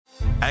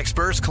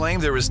Experts claim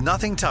there is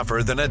nothing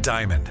tougher than a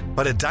diamond.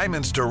 But at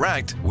Diamonds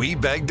Direct, we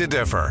beg to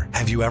differ.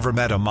 Have you ever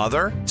met a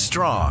mother?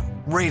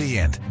 Strong,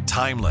 radiant,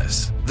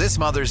 timeless. This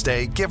Mother's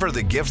Day, give her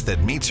the gift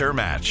that meets her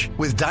match.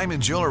 With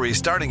diamond jewelry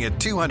starting at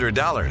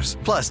 $200.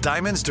 Plus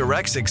Diamonds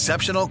Direct's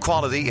exceptional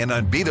quality and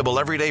unbeatable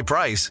everyday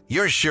price,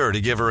 you're sure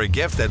to give her a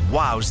gift that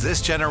wows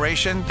this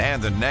generation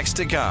and the next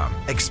to come.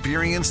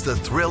 Experience the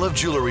thrill of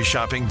jewelry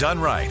shopping done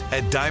right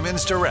at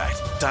Diamonds Direct.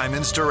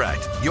 Diamonds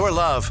Direct. Your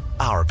love,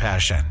 our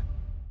passion.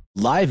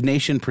 Live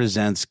Nation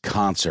presents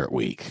Concert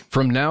Week.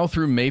 From now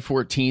through May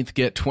 14th,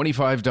 get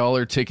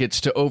 $25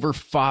 tickets to over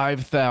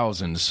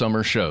 5,000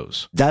 summer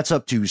shows. That's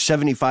up to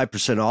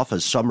 75% off a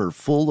summer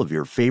full of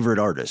your favorite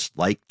artists,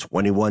 like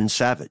 21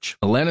 Savage,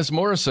 Alanis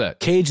Morissette,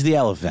 Cage the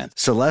Elephant,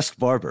 Celeste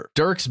Barber,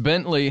 Dierks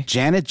Bentley,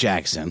 Janet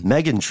Jackson,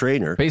 Meghan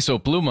Trainor, Peso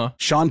Pluma,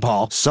 Sean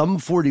Paul, Sum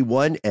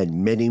 41,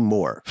 and many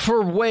more.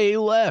 For way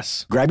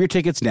less. Grab your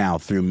tickets now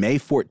through May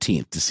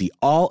 14th to see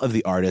all of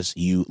the artists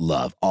you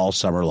love all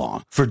summer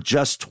long. For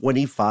just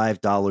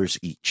 $25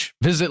 each.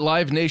 Visit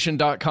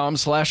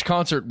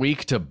livenation.com/Concert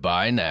Week to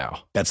buy now.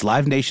 That's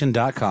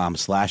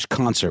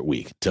livenation.com/Concert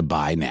Week to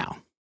buy now.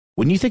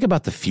 When you think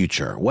about the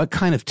future, what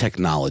kind of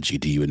technology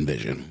do you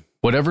envision?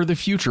 Whatever the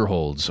future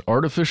holds,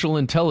 artificial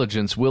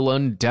intelligence will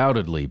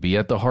undoubtedly be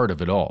at the heart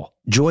of it all.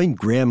 Join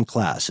Graham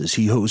Class as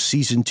he hosts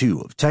Season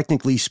 2 of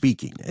Technically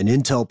Speaking, an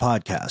Intel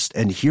podcast,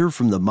 and hear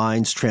from the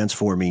minds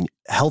transforming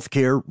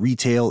healthcare,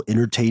 retail,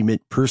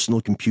 entertainment, personal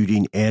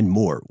computing, and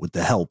more with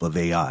the help of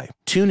AI.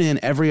 Tune in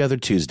every other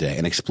Tuesday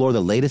and explore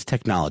the latest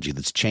technology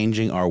that's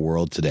changing our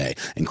world today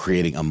and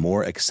creating a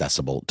more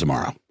accessible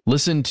tomorrow.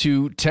 Listen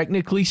to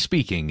Technically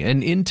Speaking,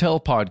 an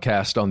Intel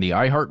podcast on the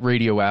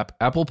iHeartRadio app,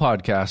 Apple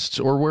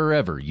Podcasts, or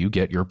wherever you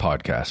get your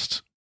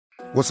podcasts.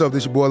 What's up,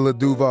 this your boy Lil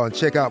Duval, and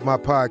check out my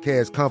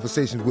podcast,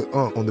 Conversations with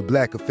Unc, on the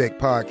Black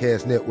Effect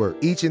Podcast Network.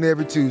 Each and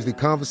every Tuesday,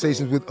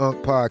 Conversations with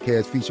Unc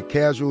podcast feature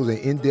casuals and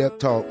in-depth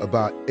talk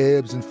about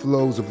ebbs and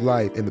flows of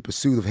life and the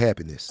pursuit of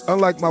happiness.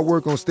 Unlike my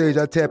work on stage,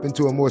 I tap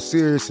into a more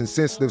serious and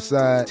sensitive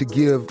side to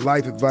give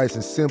life advice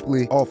and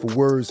simply offer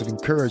words of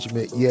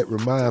encouragement, yet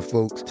remind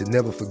folks to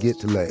never forget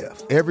to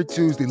laugh. Every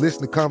Tuesday,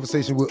 listen to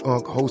Conversation with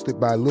Unc, hosted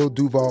by Lil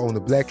Duval on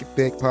the Black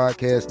Effect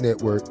Podcast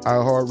Network,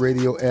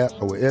 iHeartRadio app,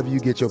 or wherever you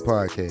get your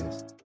podcasts.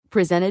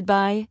 Presented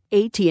by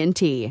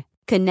AT&T.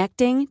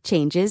 Connecting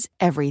changes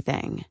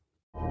everything.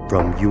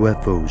 From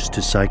UFOs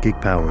to psychic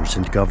powers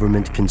and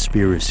government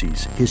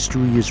conspiracies,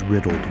 history is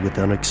riddled with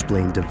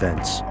unexplained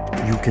events.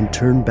 You can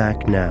turn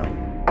back now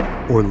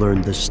or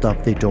learn the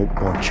stuff they don't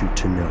want you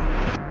to know.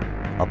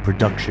 A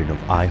production of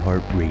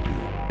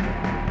iHeartRadio.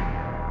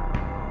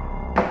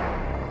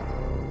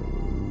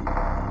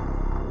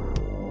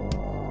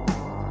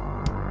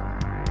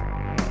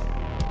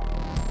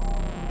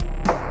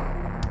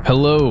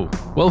 Hello,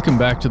 welcome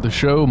back to the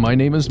show. My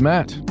name is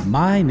Matt.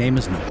 My name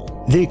is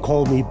Noel. They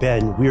call me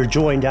Ben. We are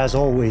joined, as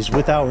always,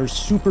 with our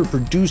super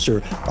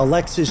producer,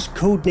 Alexis,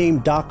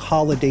 codename Doc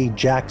Holliday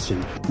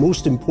Jackson.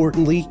 Most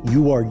importantly,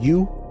 you are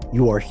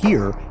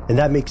here, and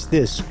that makes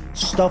this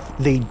stuff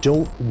they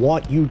don't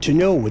want you to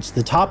know. It's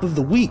the top of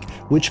the week,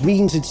 which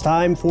means it's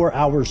time for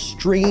our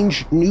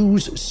strange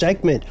news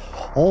segment.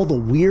 All the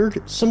weird,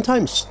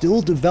 sometimes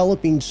still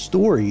developing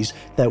stories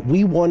that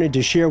we wanted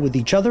to share with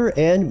each other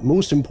and,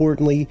 most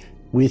importantly,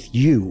 with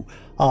you.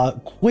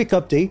 Quick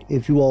update,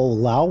 if you all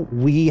allow.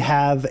 We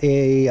have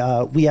a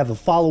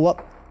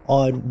follow-up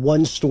on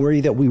one story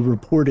that we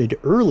reported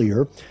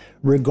earlier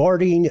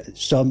regarding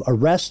some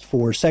arrest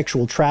for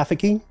sexual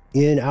trafficking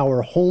in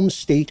our home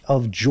state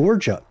of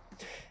Georgia.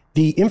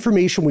 The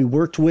information we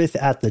worked with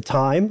at the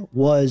time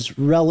was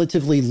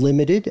relatively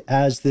limited,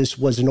 as this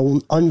was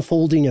an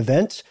unfolding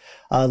event.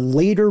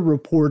 Later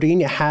reporting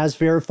has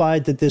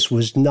verified that this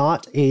was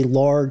not a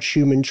large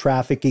human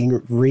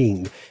trafficking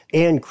ring.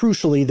 And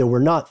crucially, there were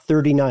not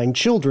 39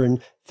 children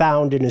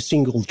found in a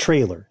single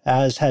trailer,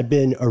 as had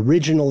been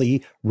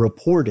originally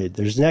reported.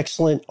 There's an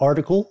excellent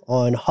article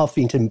on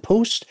Huffington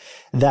Post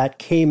that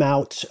came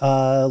out,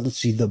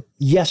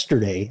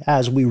 yesterday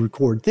as we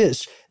record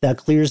this, that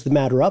clears the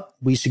matter up.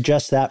 We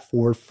suggest that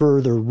for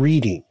further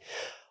reading.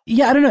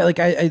 Yeah, I don't know. Like,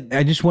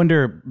 I just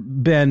wonder,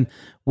 Ben,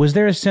 was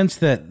there a sense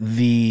that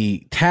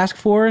the task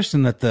force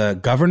and that the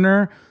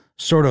governor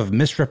sort of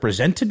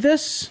misrepresented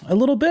this a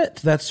little bit?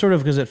 That's sort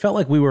of because it felt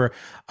like we were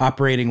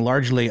operating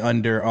largely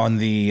on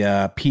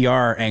the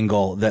PR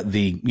angle that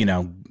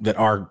that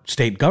our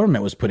state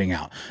government was putting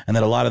out, and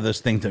that a lot of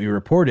those things that we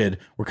reported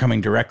were coming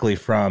directly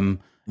from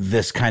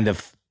this kind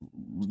of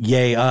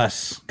yay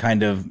us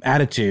kind of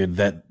attitude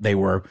that they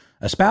were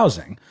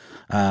espousing.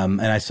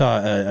 And I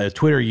saw a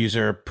Twitter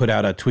user put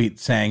out a tweet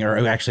saying, or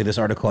actually this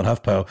article on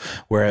HuffPo,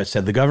 where it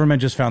said, the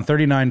government just found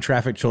 39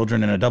 trafficked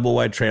children in a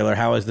double-wide trailer.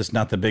 How is this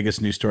not the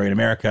biggest news story in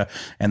America?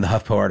 And the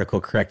HuffPo article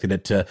corrected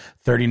it to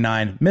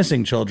 39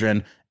 missing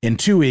children in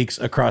 2 weeks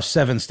across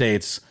 7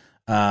 states.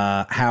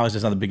 How is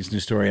this not the biggest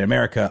news story in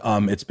America?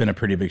 It's been a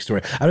pretty big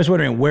story. I was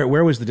wondering,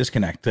 where was the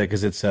disconnect?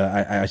 Because it's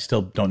I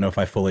still don't know if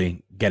I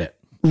fully get it.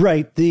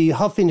 Right. The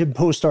Huffington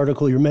Post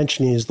article you're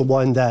mentioning is the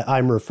one that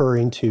I'm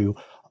referring to.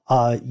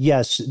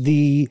 Yes,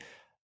 the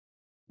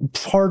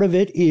part of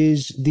it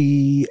is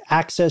the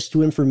access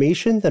to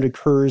information that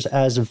occurs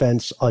as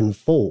events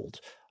unfold.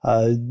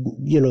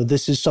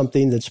 This is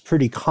something that's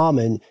pretty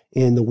common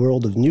in the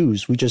world of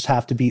news. We just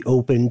have to be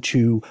open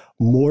to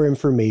more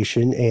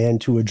information and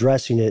to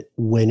addressing it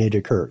when it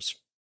occurs.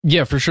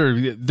 Yeah, for sure.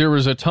 There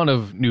was a ton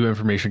of new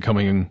information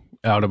coming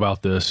out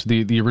about this.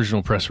 The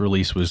original press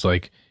release was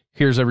like,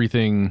 here's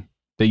everything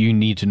that you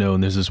need to know,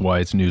 and this is why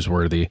it's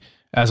newsworthy.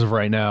 As of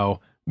right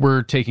now,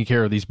 we're taking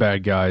care of these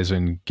bad guys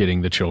and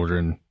getting the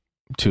children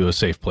to a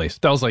safe place.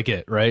 That was like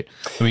it, right?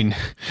 I mean,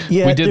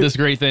 we did this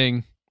great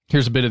thing.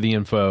 Here's a bit of the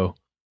info.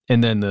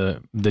 And then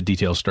the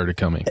details started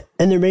coming.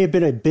 And there may have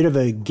been a bit of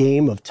a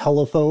game of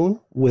telephone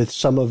with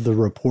some of the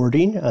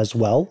reporting as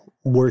well,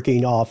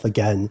 working off,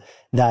 again,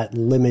 that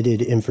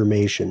limited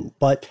information.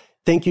 But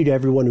thank you to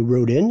everyone who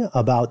wrote in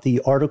about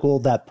the article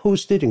that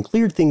posted and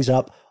cleared things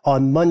up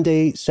on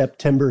Monday,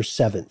 September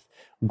 7th.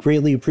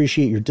 Greatly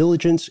appreciate your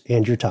diligence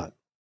and your time.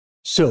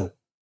 So,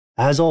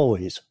 as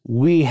always,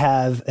 we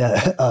have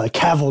a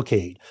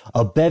cavalcade,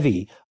 a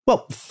bevy,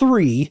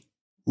 3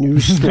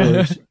 news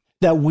stories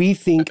that we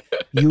think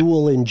you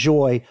will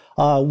enjoy.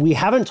 We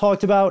haven't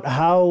talked about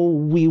how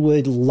we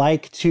would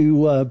like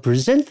to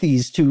present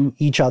these to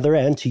each other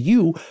and to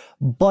you,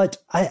 but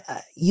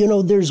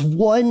there's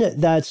one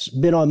that's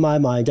been on my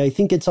mind. I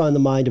think it's on the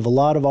mind of a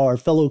lot of our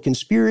fellow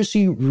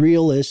conspiracy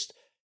realists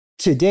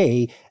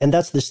today, and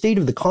that's the state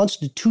of the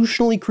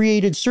constitutionally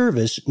created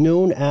service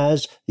known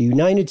as the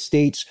United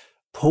States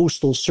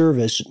Postal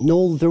Service.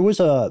 Noel, there was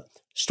a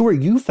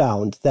story you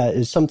found that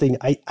is something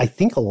I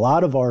think a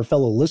lot of our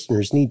fellow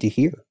listeners need to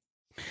hear.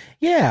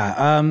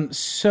 Yeah.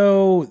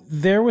 So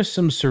there was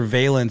some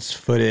surveillance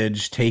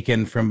footage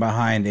taken from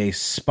behind a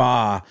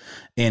spa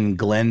in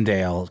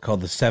Glendale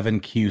called the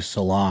 7Q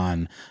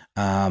Salon.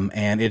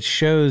 And it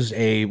shows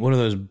one of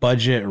those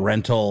budget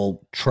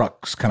rental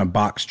trucks, kind of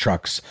box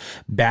trucks,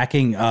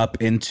 backing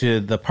up into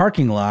the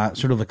parking lot,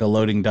 sort of like a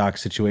loading dock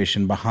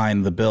situation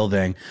behind the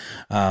building.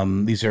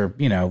 These are,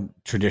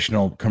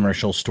 traditional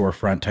commercial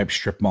storefront type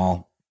strip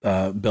mall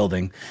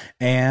building.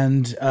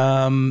 And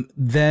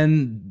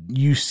then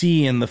you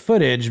see in the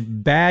footage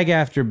bag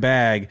after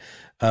bag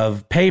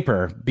of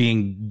paper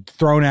being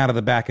thrown out of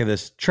the back of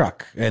this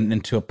truck and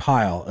into a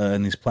pile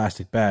in these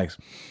plastic bags.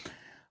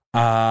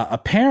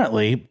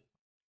 Apparently,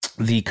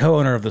 the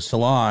co-owner of the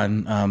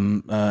salon,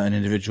 an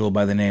individual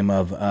by the name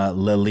of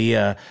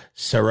Lilia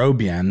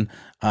Sarobian,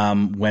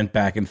 went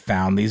back and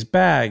found these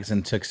bags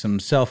and took some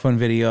cell phone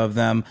video of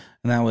them.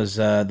 And that was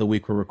the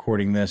week we're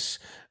recording this,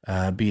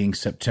 being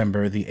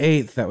September the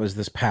 8th. That was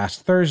this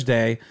past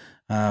Thursday,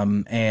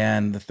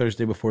 and the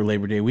Thursday before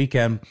Labor Day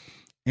weekend.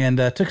 And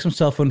took some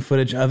cell phone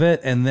footage of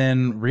it and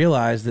then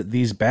realized that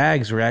these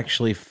bags were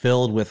actually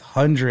filled with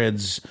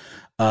hundreds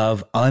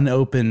of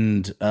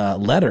unopened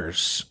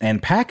letters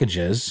and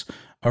packages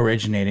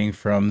originating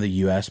from the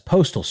U.S.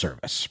 Postal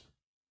Service.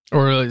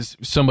 Or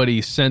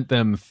somebody sent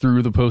them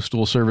through the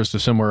Postal Service to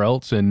somewhere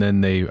else, and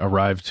then they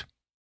arrived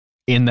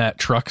in that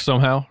truck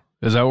somehow?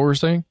 Is that what we're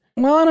saying?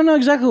 Well, I don't know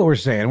exactly what we're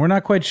saying. We're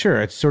not quite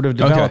sure. It's sort of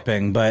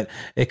developing, but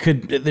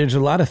there's a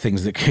lot of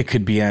things that it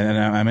could be, and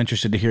I'm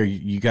interested to hear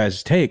you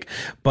guys' take.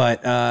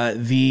 But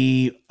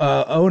the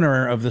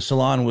owner of the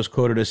salon was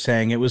quoted as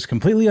saying it was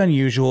completely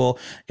unusual.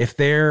 If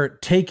they're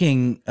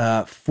taking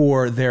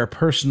for their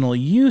personal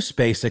use,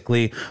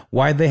 basically,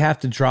 why'd they have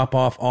to drop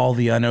off all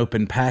the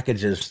unopened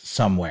packages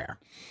somewhere?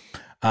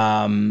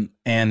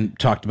 And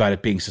talked about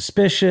it being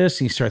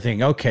suspicious. And you start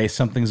thinking, okay,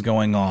 something's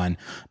going on,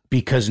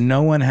 because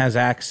no one has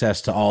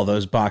access to all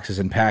those boxes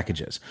and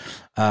packages.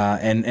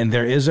 And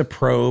there is a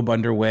probe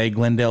underway.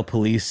 Glendale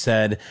police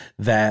said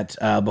that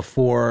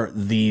before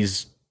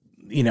these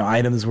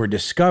items were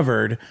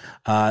discovered,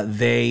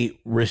 they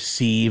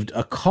received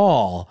a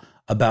call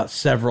about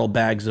several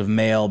bags of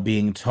mail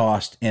being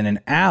tossed in an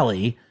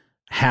alley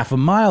half a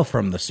mile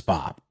from the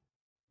spot.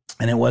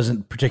 And it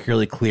wasn't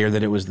particularly clear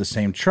that it was the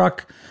same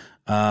truck.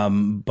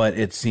 But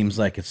it seems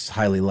like it's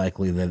highly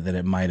likely that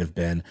it might have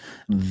been.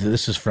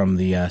 This is from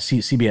the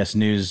CBS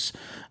News.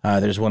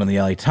 There's one in the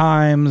LA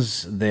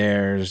Times.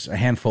 There's a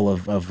handful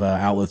of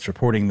outlets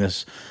reporting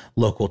this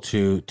local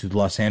to the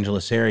Los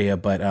Angeles area,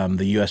 but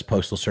the U.S.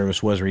 Postal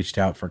Service was reached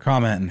out for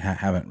comment and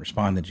haven't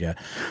responded yet.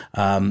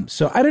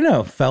 So I don't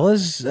know,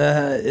 fellas.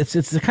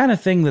 It's the kind of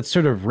thing that's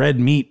sort of red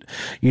meat,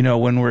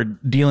 when we're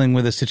dealing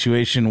with a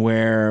situation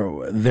where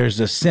there's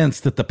a sense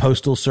that the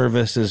Postal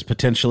Service is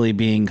potentially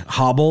being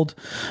hobbled,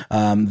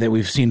 that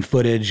we've seen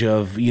footage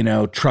of,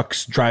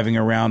 trucks driving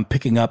around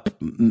picking up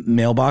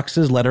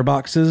mailboxes,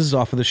 letterboxes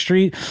off of the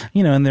street,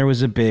 and there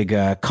was a big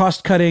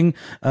cost-cutting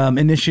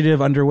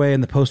initiative underway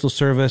in the Postal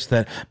Service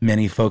that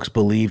many folks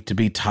believe to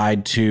be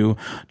tied to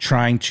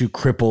trying to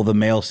cripple the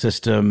mail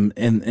system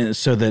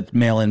so that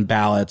mail-in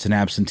ballots and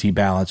absentee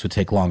ballots would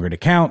take longer to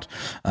count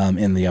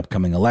in the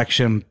upcoming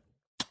election.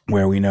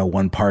 where we know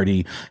one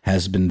party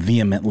has been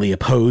vehemently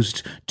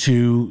opposed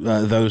to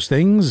those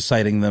things,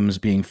 citing them as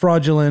being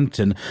fraudulent.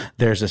 And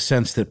there's a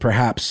sense that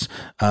perhaps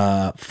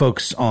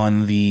folks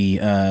on the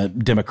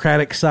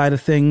Democratic side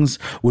of things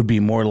would be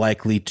more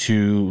likely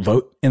to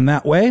vote in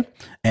that way.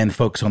 And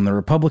folks on the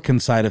Republican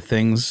side of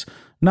things,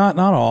 not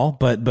all,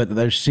 but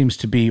there seems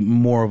to be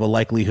more of a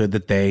likelihood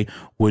that they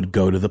would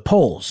go to the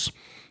polls.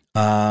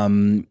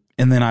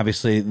 And then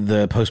obviously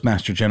the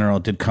Postmaster General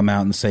did come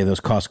out and say those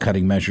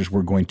cost-cutting measures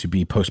were going to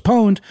be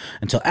postponed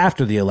until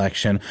after the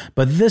election.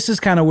 But this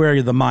is kind of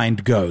where the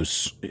mind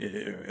goes,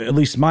 at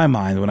least my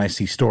mind, when I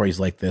see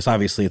stories like this.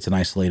 Obviously, it's an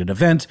isolated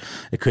event.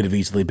 It could have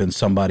easily been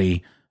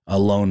somebody, a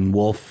lone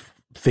wolf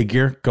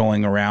figure,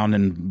 going around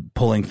and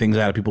pulling things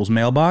out of people's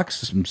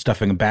mailbox,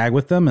 stuffing a bag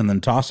with them and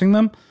then tossing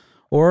them.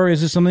 Or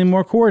is this something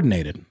more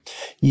coordinated?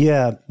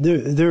 Yeah,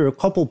 there are a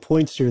couple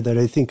points here that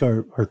I think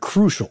are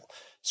crucial.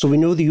 So we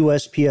know the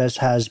USPS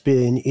has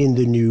been in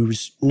the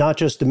news, not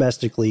just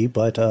domestically,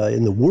 but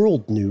in the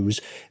world news,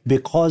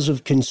 because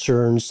of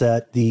concerns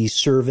that the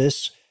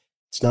service,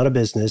 it's not a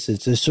business,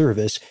 it's a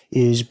service,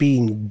 is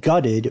being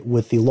gutted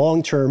with the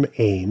long-term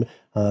aim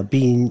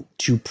being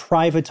to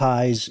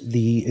privatize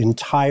the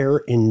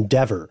entire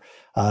endeavor,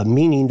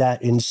 meaning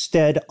that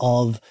instead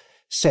of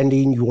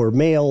sending your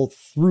mail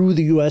through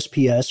the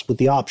USPS with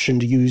the option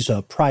to use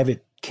a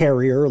private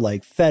carrier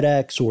like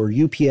FedEx or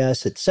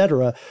UPS,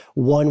 etc.,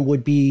 one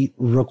would be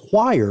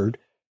required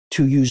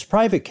to use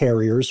private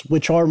carriers,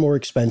 which are more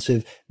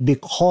expensive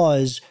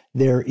because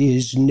there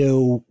is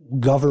no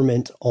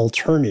government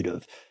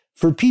alternative.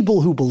 For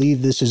people who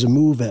believe this is a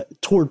move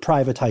toward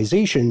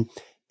privatization,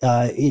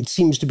 it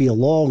seems to be a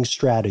long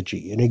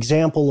strategy, an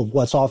example of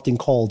what's often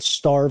called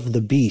starve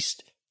the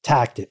beast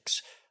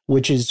tactics,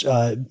 which is,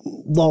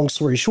 long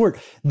story short,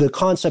 the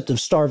concept of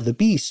starve the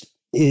beast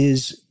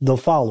is the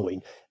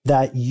following: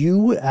 that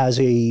you as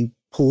a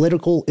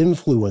political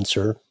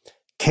influencer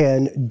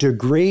can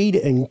degrade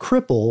and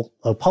cripple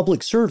a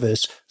public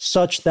service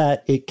such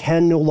that it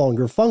can no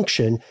longer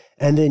function,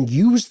 and then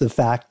use the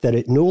fact that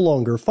it no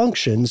longer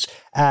functions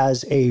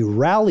as a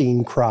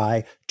rallying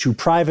cry to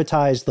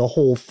privatize the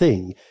whole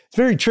thing. It's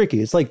very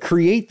tricky. It's like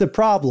create the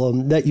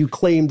problem that you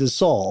claim to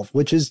solve,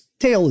 which is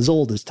tale as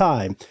old as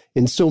time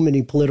in so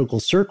many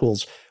political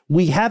circles.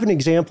 We have an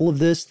example of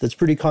this that's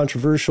pretty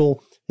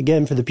controversial.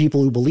 Again, for the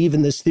people who believe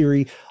in this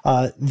theory,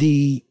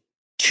 the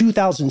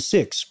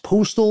 2006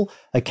 Postal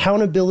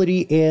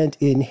Accountability and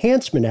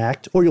Enhancement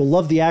Act, or you'll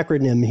love the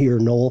acronym here,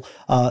 Noel,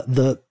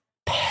 the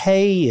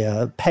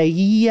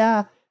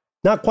PAEA,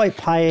 not quite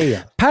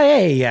PAEA.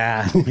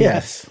 PAEA,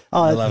 yes.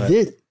 I love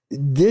it.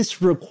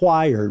 This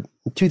required,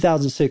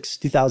 2006,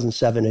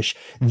 2007-ish,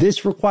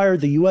 this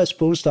required the U.S.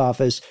 Post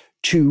Office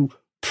to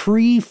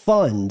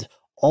pre-fund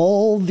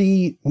all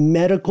the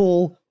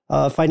medical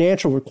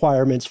financial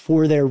requirements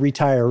for their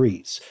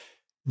retirees.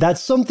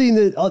 That's something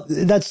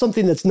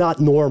that's not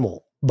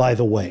normal, by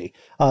the way.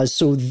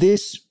 So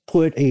this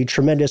put a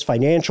tremendous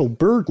financial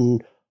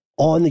burden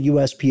on the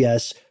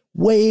USPS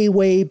way,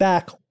 way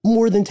back,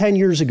 more than 10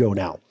 years ago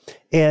now.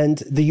 And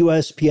the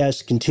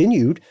USPS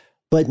continued,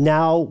 but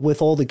now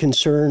with all the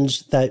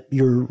concerns that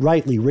you're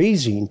rightly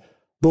raising,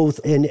 both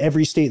in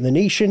every state in the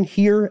nation,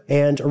 here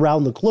and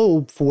around the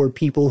globe, for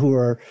people who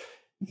are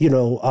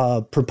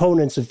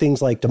proponents of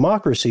things like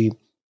democracy,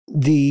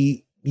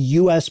 the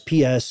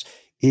USPS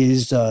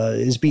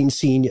is being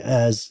seen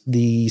as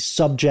the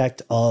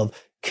subject of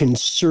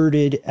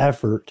concerted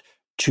effort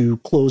to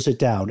close it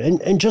down.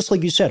 And just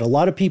like you said, a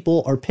lot of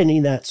people are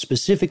pinning that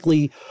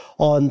specifically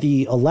on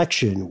the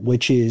election,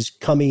 which is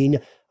coming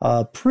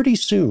pretty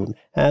soon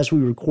as we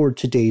record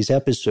today's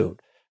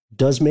episode.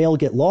 Does mail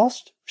get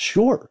lost?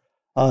 Sure.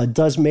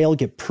 Does mail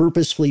get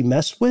purposefully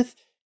messed with?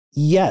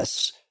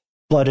 Yes.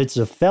 But it's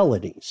a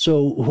felony.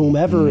 So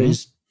whomever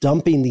is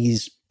dumping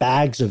these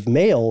bags of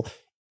mail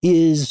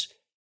is,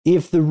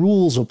 if the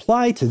rules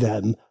apply to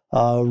them,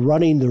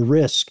 running the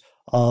risk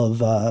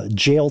of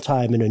jail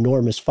time and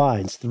enormous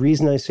fines. The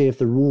reason I say if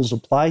the rules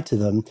apply to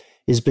them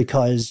is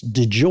because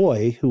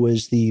DeJoy, who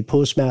is the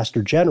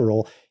Postmaster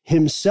General,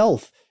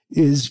 himself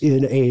is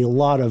in a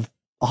lot of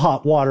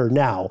hot water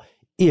now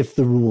if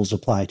the rules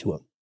apply to him.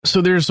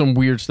 So there's some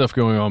weird stuff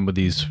going on with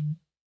these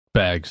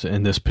bags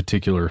and this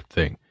particular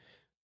thing.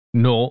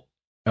 Noel,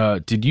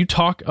 did you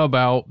talk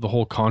about the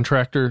whole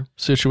contractor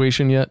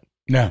situation yet?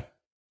 No.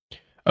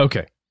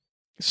 Okay.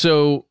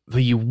 So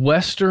the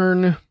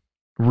Western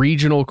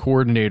Regional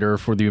Coordinator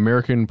for the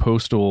American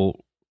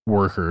Postal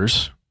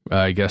Workers,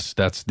 I guess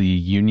that's the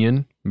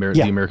union,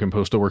 the American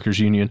Postal Workers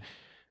Union,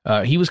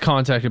 he was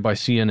contacted by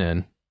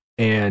CNN,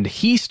 and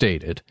he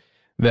stated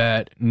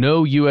that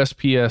no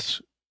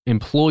USPS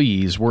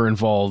employees were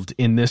involved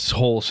in this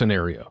whole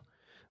scenario.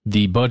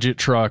 The budget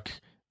truck,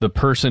 the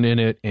person in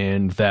it,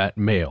 and that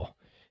mail.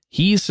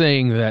 He's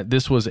saying that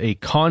this was a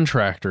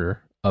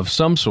contractor of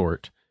some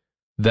sort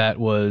that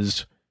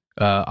was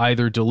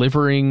either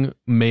delivering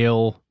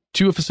mail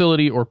to a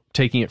facility or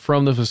taking it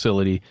from the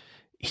facility.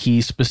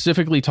 He's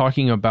specifically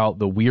talking about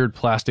the weird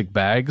plastic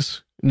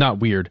bags, not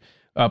weird,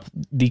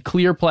 the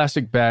clear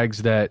plastic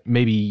bags that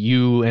maybe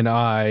you and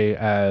I,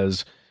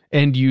 as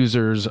end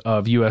users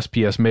of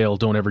USPS mail,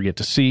 don't ever get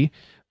to see.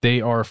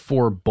 They are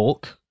for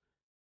bulk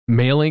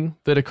mailing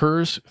that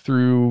occurs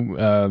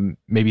through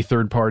maybe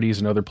third parties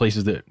and other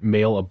places that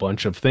mail a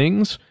bunch of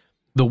things.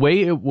 The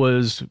way it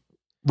was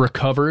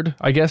recovered,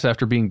 I guess,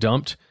 after being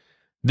dumped,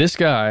 this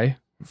guy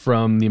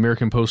from the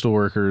American Postal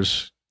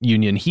Workers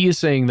Union, he is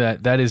saying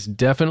that that is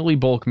definitely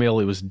bulk mail.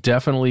 It was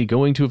definitely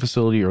going to a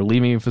facility or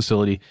leaving a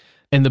facility.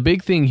 And the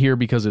big thing here,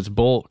 because it's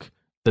bulk,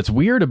 that's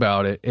weird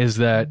about it is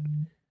that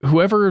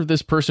whoever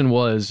this person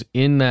was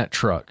in that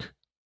truck,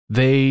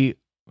 they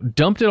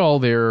dumped it all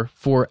there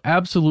for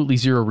absolutely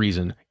zero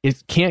reason.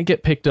 It can't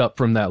get picked up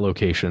from that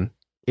location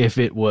if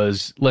it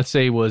was, let's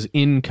say, was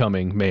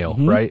incoming mail,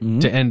 right?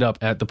 To end up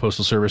at the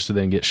Postal Service to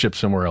then get shipped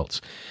somewhere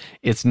else.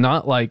 It's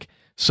not like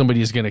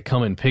somebody is going to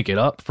come and pick it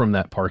up from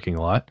that parking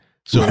lot.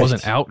 So it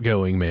wasn't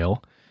outgoing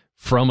mail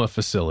from a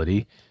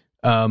facility.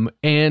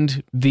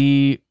 And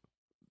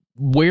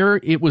where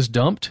it was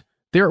dumped,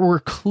 there were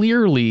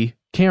clearly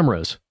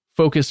cameras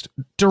focused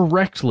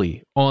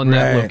directly on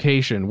that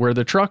location where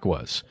the truck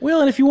was. Well,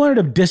 and if you wanted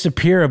to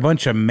disappear a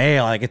bunch of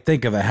mail, I could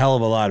think of a hell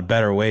of a lot of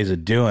better ways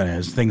of doing it.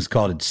 There's things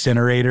called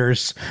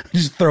incinerators.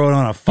 Just throw it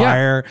on a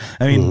fire. Yeah.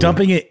 I mean,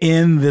 dumping it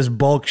in this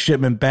bulk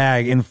shipment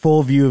bag in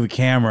full view of a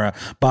camera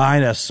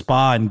behind a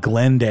spa in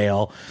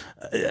Glendale.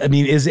 I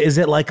mean, is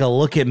it like a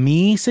look at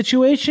me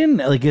situation?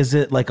 Like, is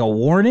it like a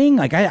warning?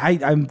 Like,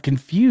 I'm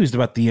confused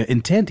about the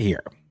intent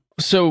here.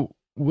 So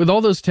with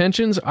all those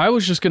tensions, I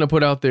was just going to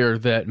put out there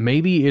that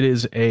maybe it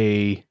is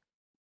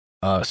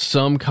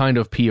some kind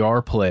of PR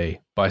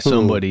play by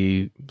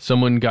somebody.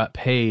 Someone got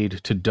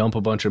paid to dump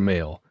a bunch of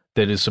mail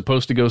that is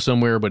supposed to go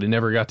somewhere, but it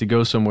never got to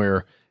go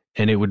somewhere,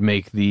 and it would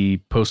make the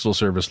Postal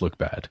Service look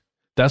bad.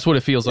 That's what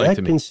it feels like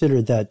to me. I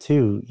considered that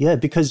too. Yeah,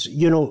 because,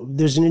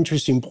 there's an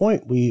interesting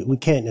point we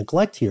can't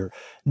neglect here.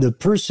 The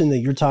person that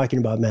you're talking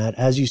about, Matt,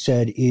 as you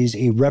said, is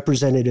a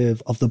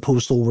representative of the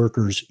Postal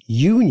Workers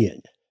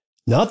Union.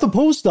 Not the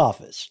post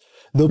office.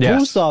 The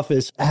post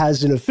office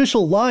has an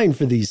official line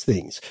for these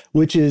things,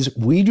 which is,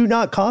 we do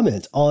not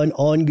comment on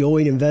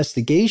ongoing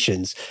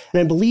investigations.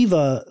 And I believe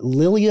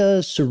Lilia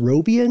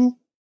Serobian,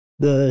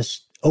 the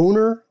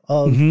owner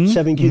of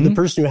 7Q, the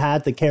person who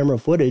had the camera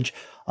footage,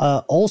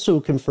 also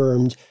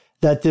confirmed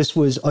that this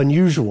was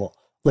unusual.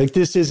 Like,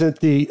 this isn't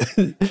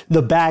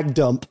the bag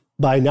dump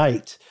by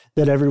night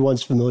that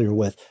everyone's familiar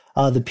with.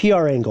 The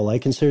PR angle, I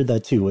consider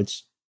that too.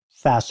 It's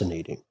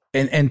fascinating.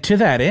 And to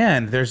that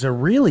end, there's a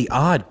really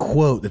odd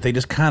quote that they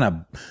just kind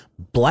of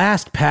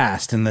blast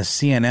past in the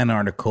CNN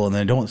article, and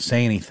they don't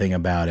say anything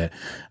about it.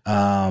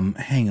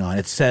 Hang on.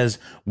 It says,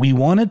 we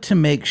wanted to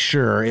make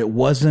sure it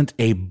wasn't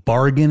a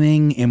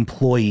bargaining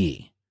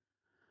employee.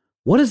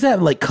 What is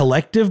that, like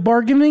collective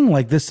bargaining?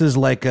 Like this is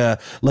like a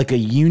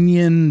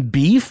union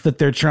beef that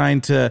they're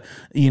trying to,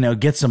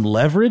 get some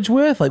leverage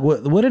with? Like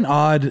what an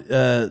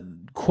odd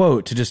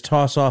quote to just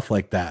toss off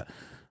like that.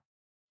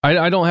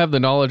 I don't have the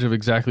knowledge of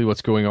exactly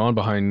what's going on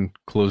behind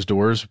closed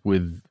doors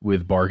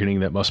with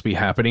bargaining that must be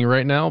happening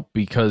right now,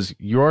 because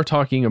you are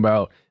talking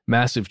about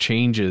massive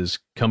changes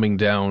coming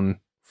down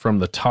from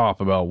the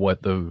top about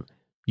what the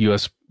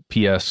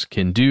USPS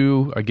can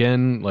do,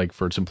 again, like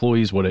for its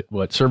employees,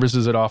 what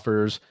services it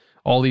offers,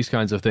 all these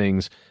kinds of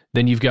things.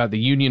 Then you've got the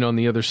union on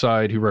the other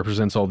side who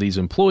represents all these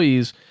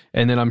employees.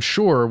 And then I'm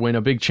sure when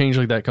a big change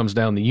like that comes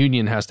down, the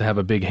union has to have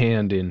a big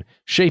hand in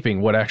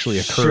shaping what actually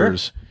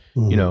occurs.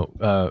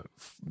 Sure.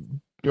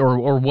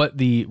 Or what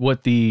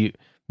the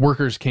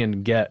workers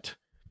can get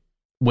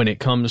when it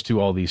comes to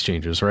all these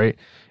changes, right?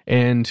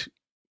 And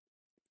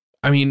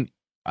I mean,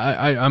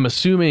 I'm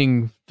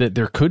assuming that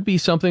there could be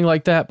something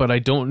like that, but I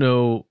don't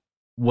know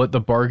what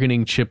the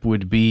bargaining chip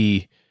would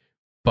be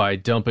by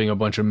dumping a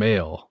bunch of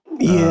mail.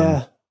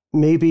 Yeah,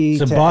 maybe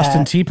it's a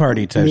Boston Tea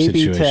Party type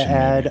situation. Maybe to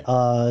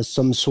add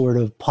some sort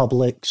of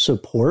public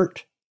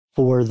support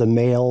for the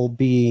mail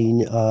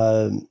being,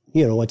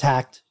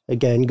 attacked.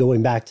 Again,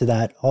 going back to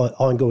that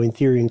ongoing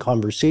theory and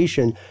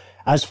conversation,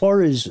 as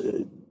far as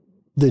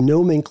the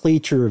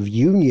nomenclature of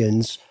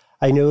unions,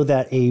 I know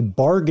that a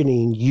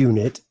bargaining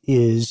unit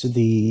is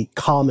the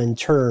common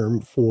term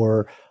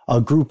for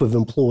a group of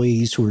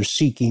employees who are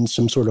seeking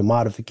some sort of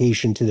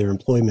modification to their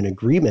employment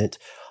agreement.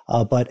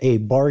 But a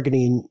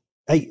bargaining,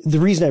 the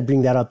reason I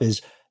bring that up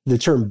is the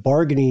term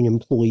bargaining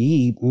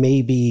employee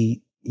may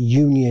be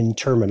union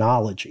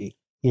terminology.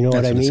 You know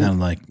what I mean? That's what it sounds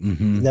like.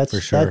 That's for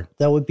sure.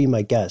 That would be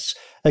my guess.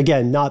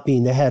 Again, not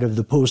being the head of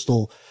the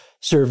Postal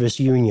Service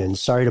Union.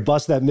 Sorry to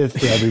bust that myth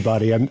for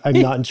everybody. I'm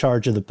not in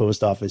charge of the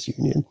Post Office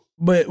Union.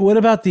 But what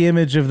about the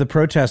image of the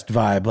protest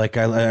vibe? Like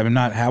I'm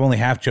only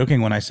half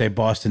joking when I say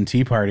Boston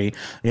Tea Party.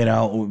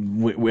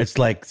 It's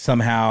like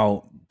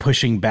somehow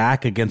pushing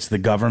back against the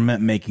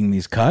government making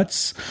these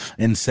cuts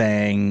and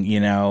saying,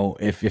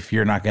 if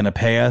you're not going to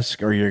pay us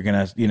or you're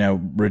going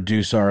to,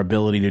 reduce our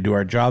ability to do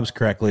our jobs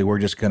correctly, we're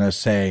just going to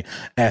say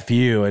F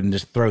you and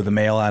just throw the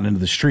mail out into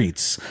the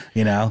streets,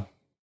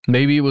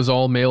 Maybe it was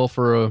all mail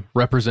for a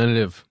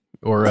representative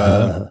or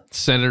a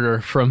senator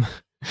from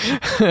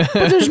But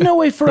there's no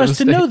way for us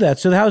to know that.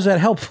 So how is that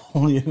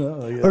helpful?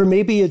 Or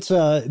maybe it's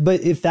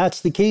but if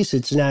that's the case,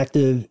 it's an act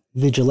of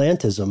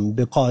vigilantism,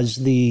 because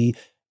the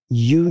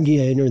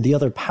union or the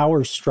other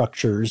power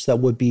structures that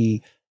would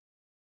be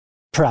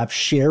perhaps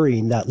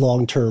sharing that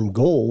long-term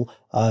goal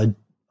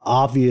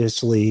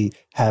obviously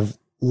have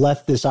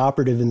left this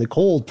operative in the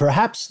cold.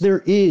 Perhaps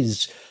there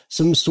is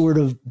some sort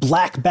of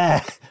black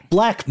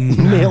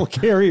mail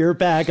carrier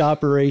bag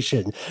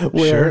operation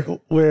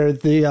where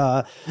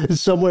the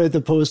someone at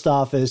the post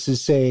office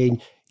is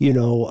saying,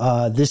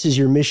 this is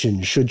your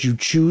mission. Should you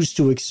choose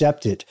to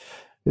accept it,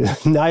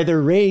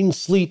 neither rain,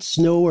 sleet,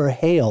 snow, or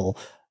hail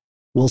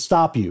will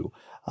stop you.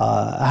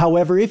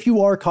 However, if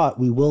you are caught,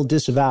 we will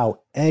disavow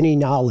any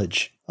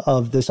knowledge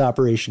of this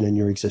operation in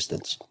your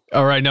existence.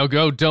 All right, now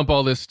go dump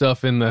all this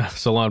stuff in the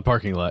Salon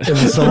parking lot. In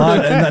the Salon,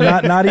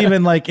 and not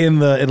even like in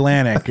the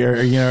Atlantic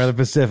or the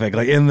Pacific,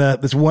 like in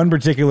this one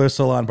particular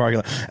Salon parking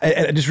lot.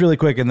 And just really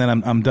quick, and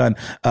then I'm done.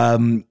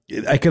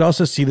 I could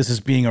also see this as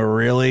being a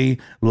really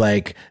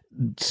like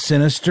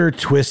sinister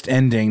twist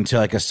ending to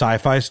like a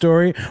sci-fi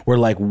story where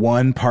like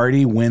one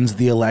party wins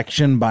the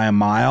election by a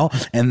mile,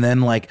 and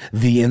then like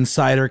the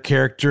insider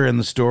character in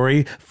the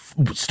story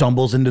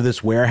stumbles into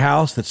this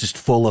warehouse that's just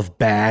full of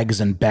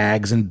bags and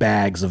bags and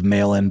bags of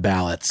mail-in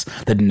ballots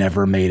that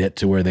never made it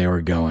to where they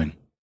were going.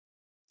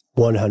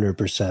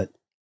 100%.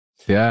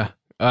 Yeah.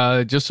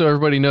 Just so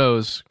everybody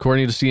knows,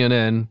 according to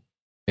CNN,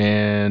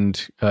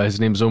 and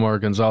his name's Omar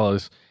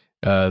Gonzalez,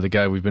 the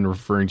guy we've been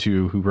referring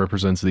to who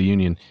represents the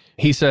union,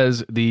 he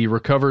says the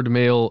recovered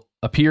mail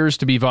appears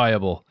to be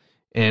viable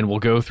and will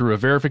go through a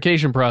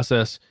verification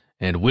process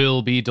and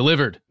will be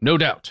delivered, no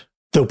doubt.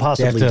 Though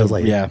possibly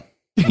delayed. Yeah.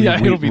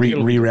 It'll be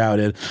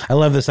rerouted. I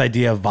love this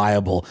idea of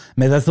viable.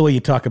 Man, that's the way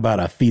you talk about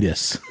a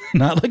fetus,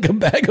 not like a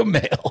bag of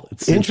mail.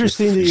 It's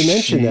interesting that you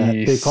mentioned that,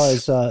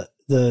 because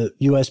the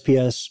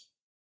USPS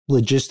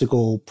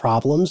logistical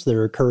problems that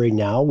are occurring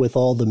now with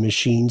all the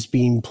machines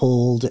being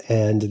pulled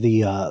and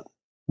the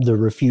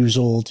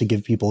refusal to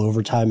give people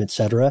overtime,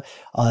 etc.,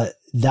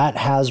 that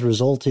has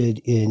resulted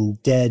in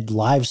dead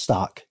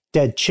livestock,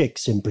 dead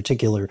chicks in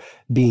particular,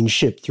 being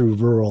shipped through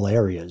rural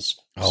areas.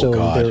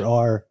 God. There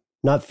are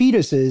not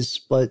fetuses,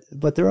 but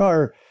there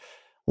are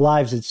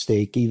lives at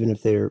stake, even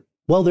if there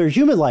are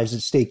human lives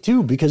at stake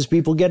too, because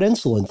people get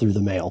insulin through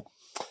the mail.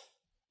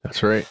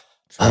 That's right.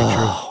 It's very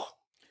true.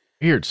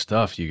 Weird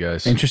stuff, you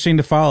guys. Interesting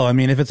to follow. I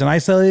mean, if it's an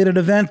isolated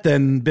event,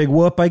 then big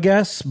whoop, I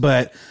guess.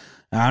 But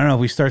I don't know,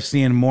 if we start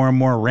seeing more and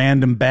more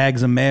random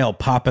bags of mail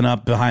popping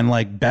up behind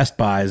like Best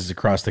Buys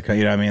across the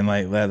country,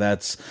 like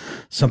that's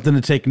something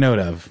to take note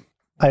of.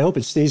 I hope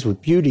it stays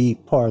with beauty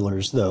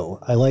parlors, though.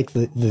 I like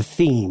the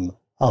theme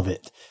of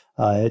it.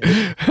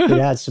 It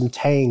adds some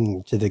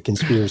tang to the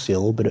conspiracy, a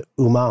little bit of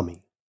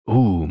umami.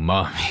 Ooh,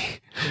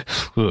 mommy.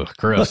 Ugh,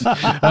 gross.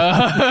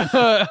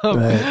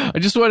 I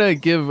just want to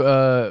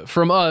give,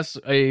 from us,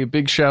 a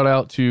big shout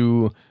out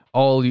to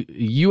all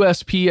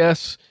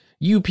USPS,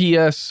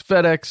 UPS,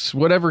 FedEx,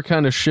 whatever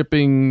kind of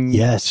shipping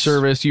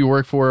service you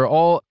work for.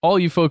 All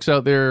you folks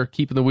out there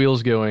keeping the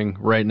wheels going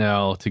right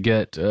now to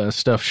get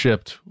stuff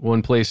shipped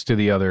one place to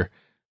the other.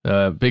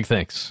 Big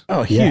thanks.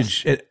 Oh,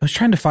 huge. Yes. I was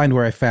trying to find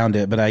where I found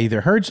it, but I either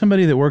heard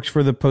somebody that works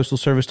for the Postal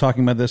Service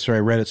talking about this, or I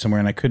read it somewhere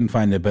and I couldn't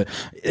find it. But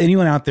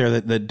anyone out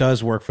there that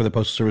does work for the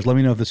Postal Service, let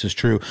me know if this is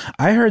true.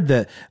 I heard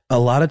that a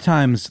lot of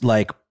times,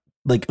 like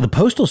the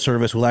Postal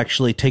Service will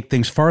actually take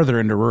things farther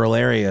into rural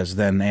areas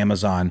than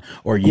Amazon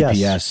or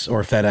UPS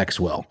or FedEx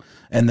will.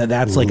 And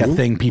that's like a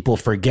thing people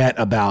forget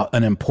about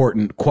an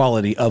important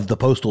quality of the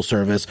Postal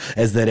Service,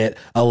 is that it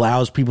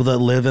allows people that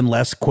live in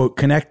less, quote,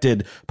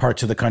 connected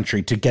parts of the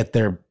country to get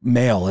their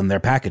mail and their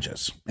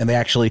packages. And they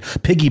actually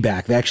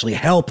piggyback. They actually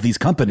help these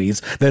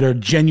companies that are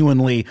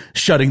genuinely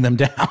shutting them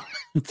down.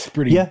 It's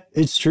pretty. Yeah,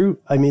 it's true.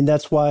 I mean,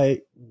 that's why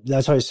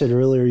I said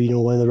earlier,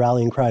 one of the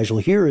rallying cries you'll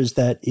hear is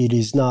that it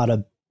is not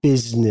a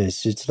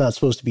business. It's not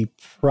supposed to be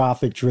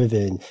profit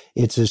driven.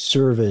 It's a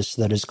service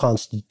that is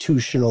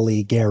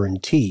constitutionally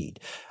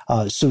guaranteed.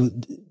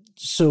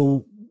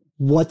 So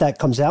what that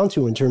comes down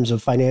to in terms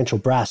of financial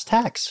brass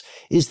tacks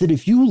is that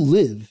if you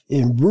live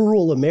in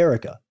rural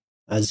America,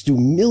 as do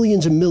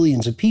millions and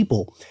millions of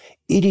people,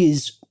 it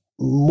is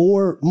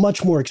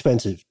much more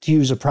expensive to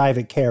use a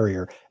private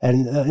carrier.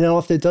 And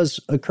often it does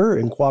occur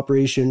in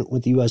cooperation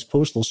with the U.S.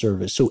 Postal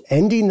Service. So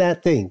ending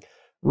that thing,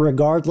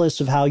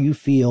 regardless of how you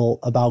feel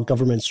about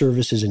government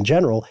services in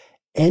general,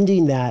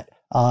 ending that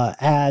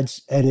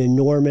adds an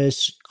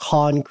enormous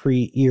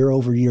concrete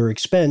year-over-year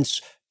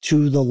expense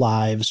to the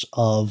lives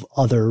of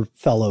other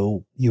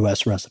fellow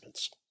U.S.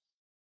 residents.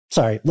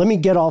 Sorry, let me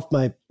get off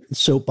my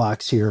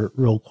soapbox here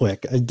real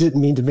quick. I didn't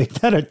mean to make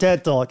that a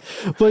TED Talk,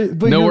 but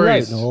no you're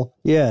worries. Right, Noel.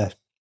 Yeah.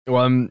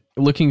 Well, I'm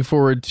looking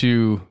forward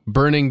to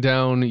burning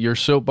down your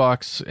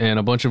soapbox and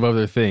a bunch of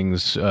other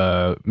things,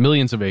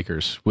 millions of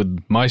acres,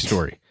 with my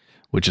story,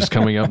 which is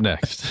coming up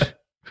next.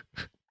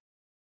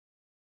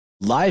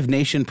 Live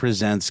Nation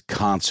presents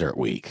Concert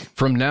Week.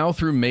 From now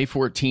through May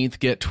 14th,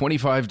 get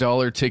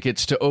 $25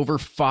 tickets to over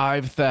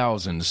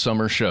 5,000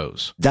 summer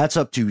shows. That's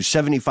up to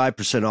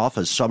 75% off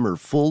a summer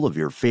full of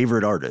your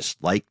favorite artists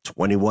like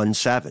 21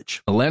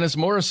 Savage, Alanis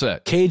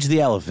Morissette, Cage the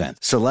Elephant,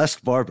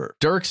 Celeste Barber,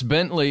 Dierks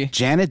Bentley,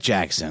 Janet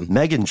Jackson,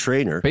 Meghan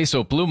Trainor,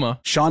 Peso Pluma,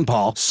 Sean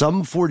Paul,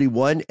 Sum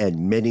 41,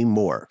 and many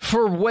more.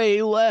 for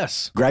way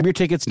less. Grab your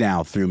tickets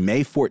now through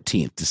May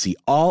 14th to see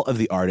all of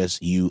the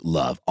artists you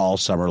love all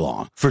summer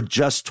long. For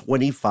just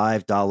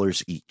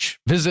 $25 each.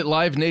 Visit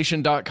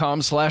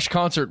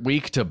livenation.com/concert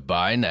week to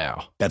buy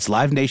now. That's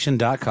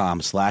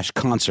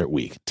livenation.com/concert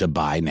week to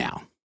buy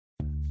now.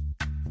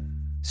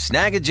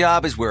 Snag a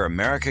Job is where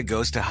America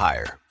goes to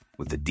hire,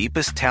 with the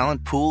deepest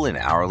talent pool in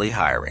hourly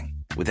hiring.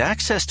 With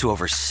access to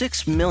over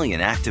 6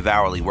 million active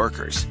hourly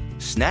workers,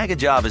 Snag a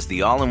Job is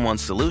the all-in-one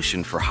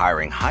solution for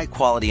hiring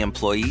high-quality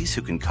employees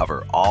who can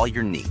cover all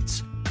your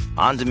needs.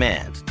 On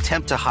demand,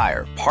 temp to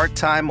hire,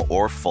 part-time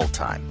or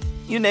full-time.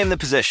 You name the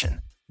position.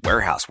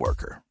 Warehouse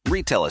worker,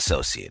 retail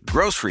associate,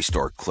 grocery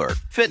store clerk,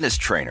 fitness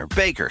trainer,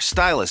 baker,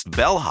 stylist,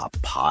 bellhop,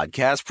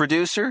 podcast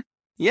producer.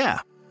 Yeah,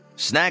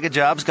 Snag a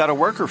Job's got a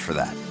worker for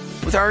that.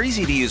 With our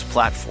easy-to-use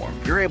platform,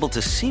 you're able to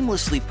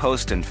seamlessly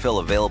post and fill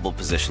available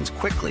positions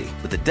quickly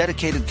with a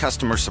dedicated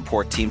customer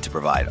support team to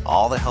provide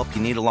all the help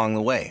you need along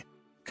the way.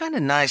 Kind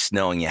of nice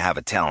knowing you have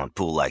a talent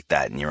pool like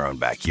that in your own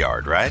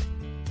backyard, right?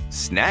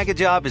 Snag a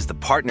Job is the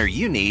partner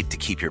you need to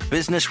keep your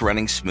business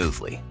running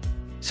smoothly.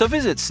 So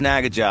visit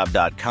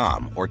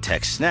snagajob.com or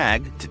text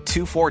snag to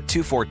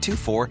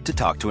 242424 to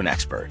talk to an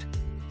expert.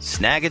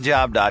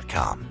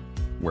 Snagajob.com,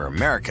 where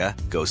America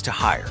goes to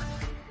hire.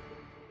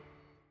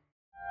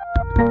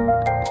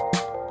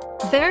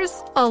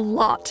 There's a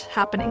lot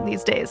happening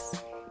these days,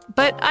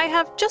 but I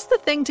have just the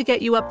thing to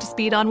get you up to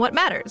speed on what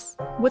matters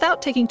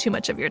without taking too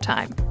much of your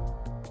time.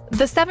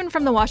 The 7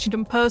 from the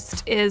Washington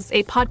Post is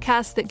a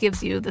podcast that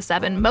gives you the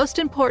 7 most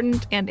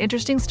important and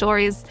interesting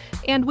stories,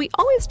 and we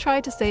always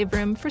try to save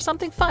room for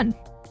something fun.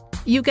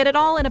 You get it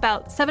all in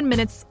about 7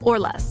 minutes or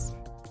less.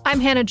 I'm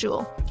Hannah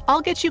Jewell.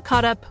 I'll get you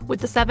caught up with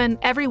the 7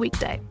 every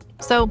weekday.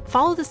 So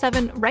follow the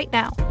 7 right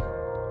now.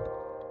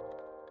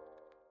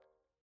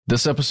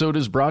 This episode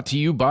is brought to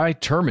you by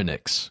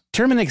Terminix.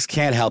 Terminix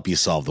can't help you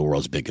solve the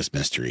world's biggest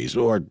mysteries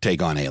or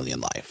take on alien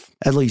life.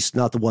 At least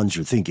not the ones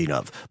you're thinking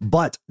of.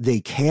 But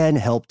they can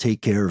help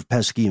take care of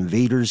pesky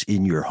invaders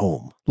in your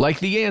home.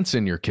 Like the ants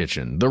in your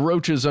kitchen, the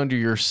roaches under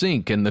your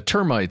sink, and the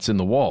termites in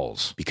the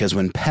walls. Because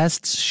when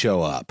pests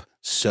show up,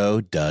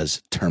 so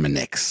does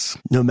Terminix.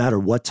 No matter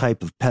what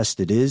type of pest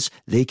it is,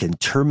 they can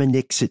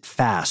Terminix it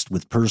fast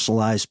with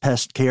personalized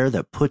pest care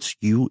that puts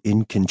you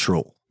in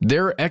control.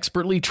 Their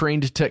expertly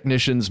trained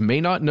technicians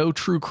may not know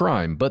true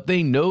crime, but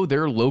they know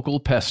their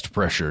local pest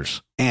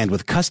pressures. And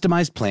with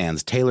customized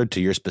plans tailored to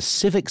your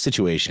specific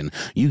situation,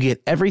 you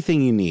get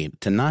everything you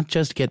need to not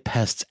just get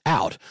pests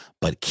out,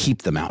 but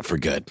keep them out for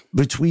good.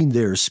 Between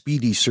their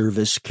speedy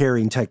service,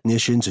 caring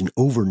technicians, and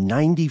over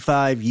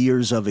 95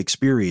 years of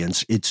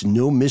experience, it's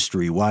no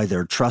mystery why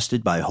they're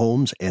trusted by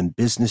homes and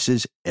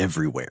businesses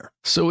everywhere.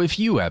 So if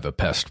you have a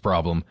pest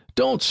problem,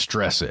 don't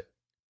stress it.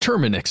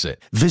 Terminix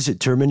it. Visit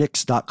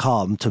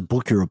Terminix.com to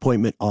book your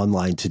appointment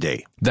online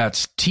today.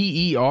 That's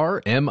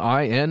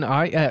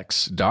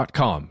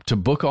TERMINIX.com to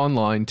book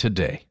online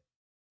today.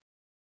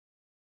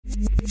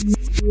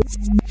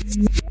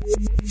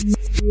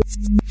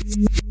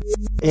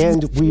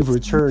 And we've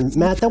returned.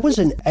 Matt, that was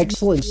an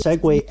excellent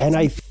segue, and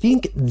I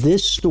think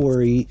this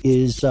story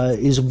is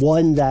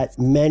one that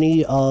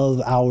many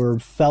of our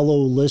fellow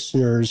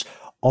listeners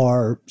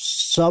are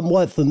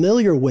somewhat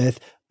familiar with.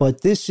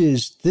 But this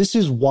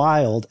is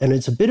wild, and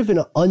it's a bit of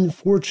an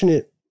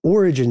unfortunate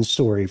origin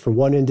story for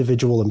one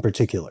individual in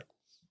particular.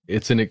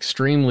 It's an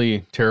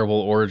extremely terrible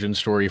origin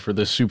story for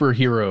the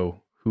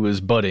superhero who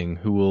is budding,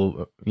 who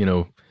will,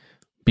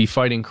 be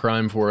fighting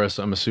crime for us,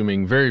 I'm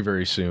assuming, very,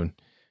 very soon.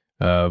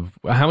 How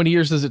many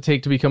years does it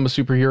take to become a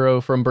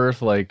superhero from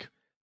birth? Like,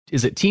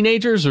 is it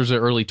teenagers or is it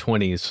early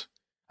 20s?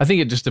 I think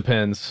it just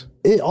depends.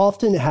 It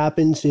often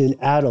happens in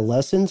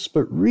adolescence,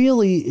 but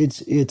really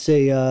it's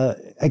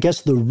I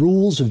guess the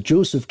rules of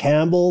Joseph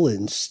Campbell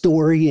and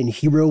Story and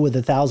Hero with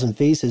 1,000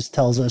 Faces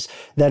tells us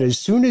that as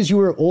soon as you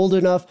are old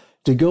enough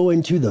to go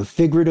into the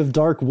figurative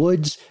dark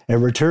woods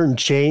and return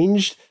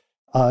changed,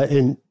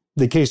 in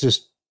the case of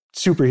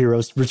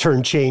superheroes,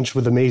 return changed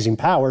with amazing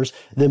powers,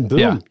 then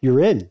boom,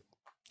 You're in.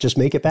 Just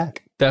make it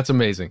back. That's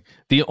amazing.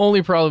 The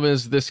only problem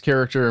is this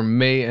character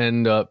may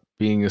end up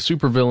being a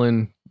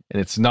supervillain, and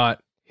it's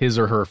not his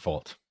or her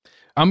fault.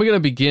 I'm going to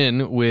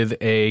begin with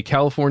a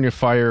California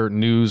Fire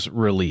news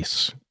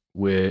release,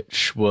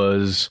 which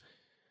was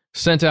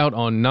sent out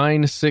on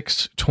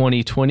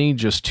 9/6/2020,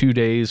 just 2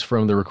 days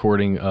from the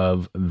recording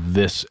of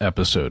this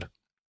episode.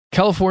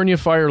 California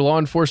Fire law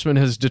enforcement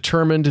has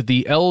determined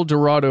the El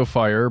Dorado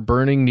fire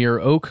burning near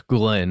Oak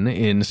Glen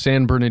in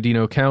San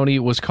Bernardino County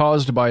was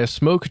caused by a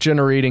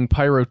smoke-generating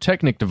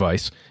pyrotechnic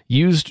device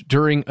used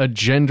during a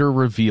gender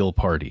reveal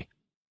party.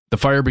 The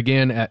fire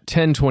began at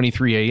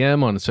 10:23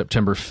 a.m. on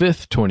September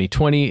 5th,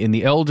 2020 in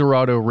the El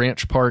Dorado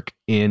Ranch Park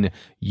in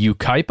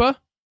Yucaipa.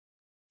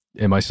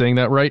 Am I saying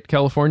that right,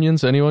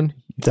 Californians? Anyone?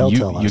 They'll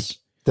tell us.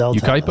 They'll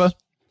tell Yucaipa? us.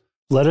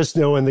 Let us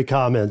know in the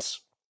comments.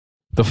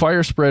 The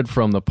fire spread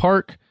from the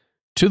park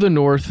to the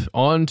north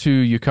onto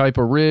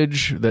Yucaipa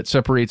Ridge that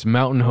separates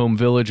Mountain Home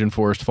Village and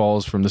Forest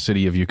Falls from the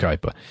city of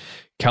Yucaipa.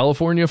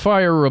 California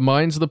Fire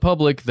reminds the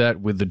public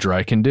that with the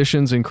dry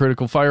conditions and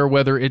critical fire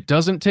weather, it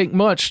doesn't take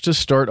much to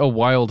start a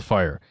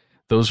wildfire.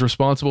 Those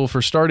responsible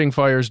for starting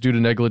fires due to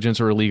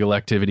negligence or illegal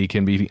activity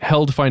can be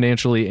held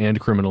financially and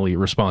criminally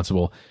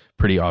responsible.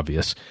 Pretty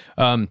obvious.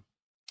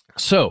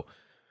 So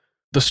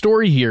the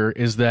story here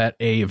is that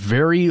a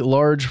very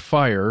large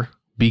fire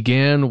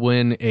began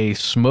when a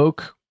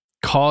smoke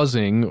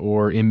causing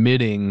or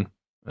emitting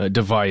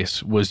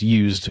device was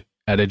used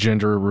at a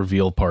gender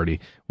reveal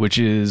party, which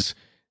is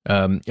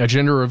a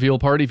gender reveal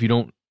party. If you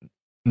don't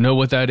know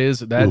what that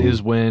is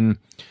when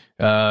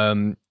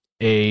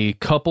a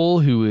couple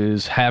who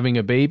is having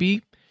a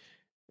baby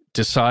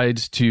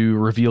decides to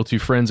reveal to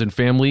friends and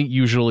family,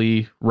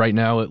 usually right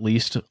now at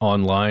least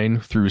online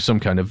through some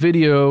kind of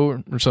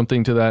video or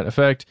something to that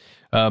effect.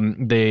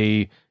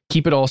 They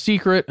keep it all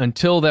secret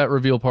until that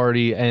reveal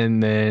party,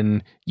 and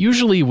then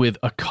usually with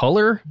a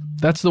color.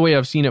 That's the way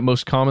I've seen it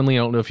most commonly.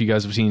 I don't know if you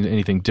guys have seen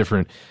anything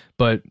different,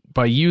 but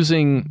by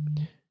using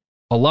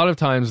a lot of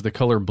times the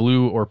color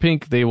blue or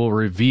pink, they will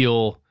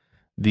reveal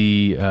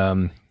the,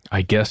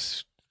 I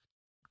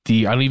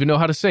don't even know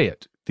how to say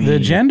it. The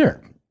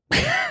gender.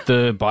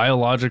 The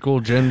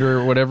biological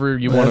gender, whatever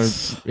you want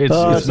to.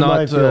 It's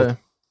not.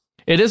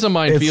 It is a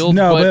minefield.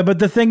 But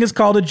the thing is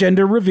called a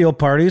gender reveal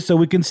party, so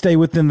we can stay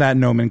within that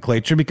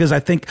nomenclature, because I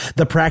think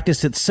the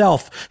practice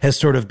itself has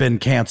sort of been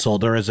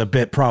canceled or is a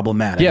bit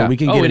problematic. Yeah, we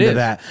can get into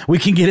that. We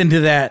can get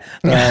into that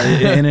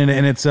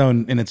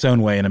in its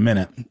own way in a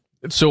minute.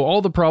 So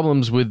all the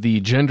problems with the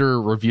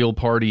gender reveal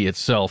party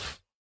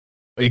itself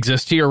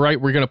exist here, right?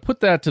 We're going to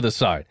put that to the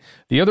side.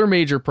 The other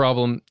major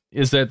problem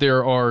is that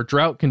there are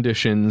drought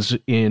conditions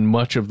in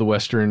much of the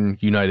western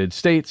United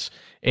States,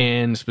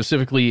 and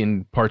specifically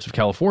in parts of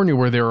California,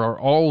 where there are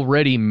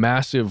already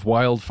massive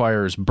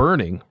wildfires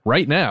burning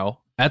right now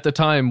at the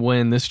time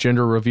when this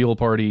gender reveal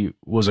party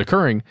was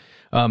occurring.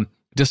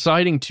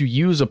 Deciding to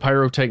use a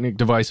pyrotechnic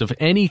device of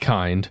any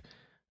kind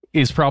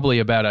is probably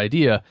a bad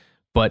idea,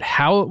 but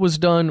how it was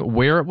done,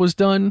 where it was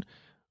done,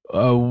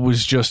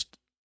 was just,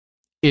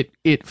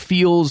 it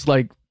feels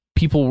like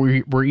people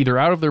were either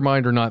out of their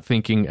mind or not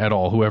thinking at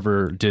all,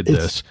 whoever did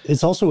this.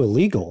 It's also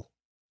illegal.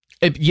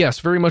 Yes,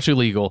 very much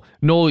illegal.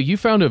 Noel, you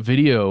found a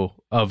video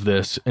of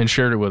this and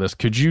shared it with us.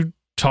 Could you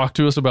talk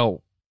to us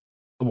about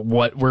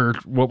what we're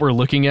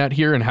looking at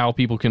here and how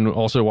people can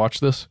also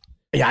watch this?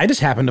 Yeah, I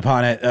just happened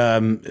upon it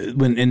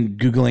when in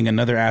Googling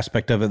another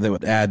aspect of it that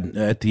would add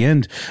at the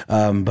end.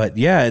 But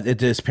yeah,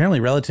 it is apparently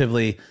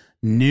relatively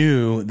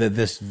new that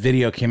this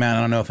video came out.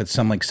 I don't know if it's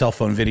some like cell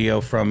phone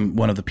video from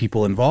one of the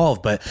people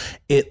involved, but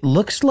it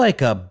looks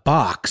like a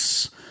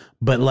box,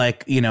 but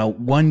like, you know,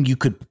 one you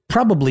could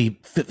probably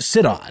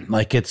sit on.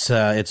 Like it's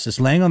just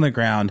laying on the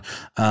ground,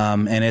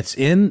 and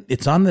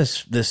it's on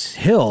this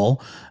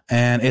hill,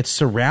 and it's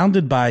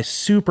surrounded by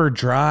super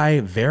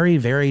dry, very,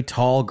 very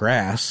tall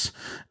grass,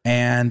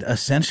 and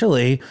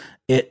essentially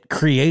it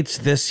creates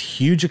this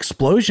huge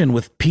explosion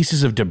with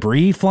pieces of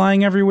debris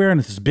flying everywhere, and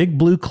it's this big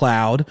blue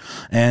cloud.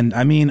 And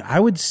I mean, I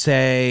would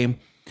say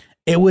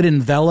it would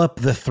envelop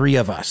the three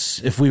of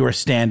us if we were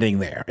standing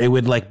there. It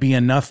would like be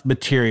enough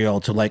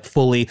material to like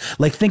fully,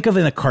 like think of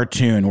in a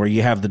cartoon where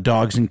you have the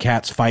dogs and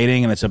cats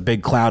fighting and it's a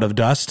big cloud of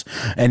dust,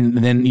 and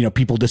then, you know,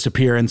 people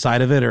disappear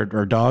inside of it,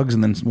 or dogs,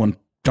 and then one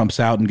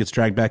jumps out and gets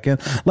dragged back in,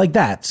 like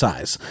that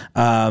size.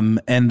 And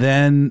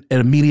then it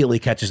immediately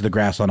catches the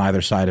grass on either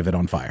side of it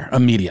on fire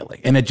immediately.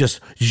 And it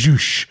just,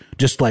 zhoosh,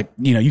 just like,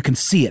 you know, you can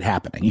see it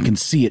happening. You can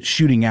see it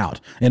shooting out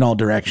in all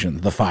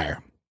directions, the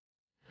fire.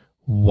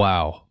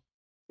 Wow.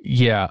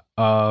 Yeah.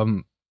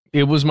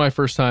 It was my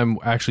first time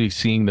actually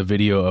seeing the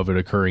video of it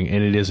occurring,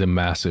 and it is a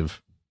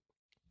massive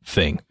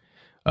thing.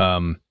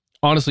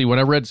 Honestly, when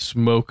I read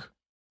smoke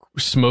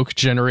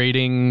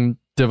generating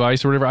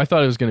device or whatever, I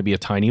thought it was going to be a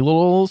tiny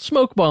little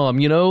smoke bomb,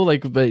 you know,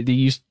 like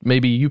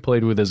maybe you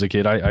played with as a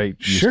kid. I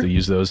used to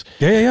use those.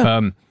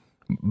 Yeah.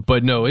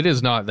 But no, it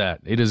is not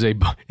that.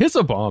 It's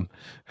a bomb.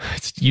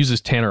 It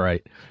uses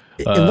tannerite.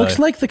 It looks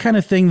like the kind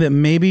of thing that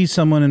maybe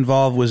someone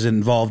was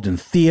involved in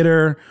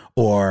theater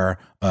or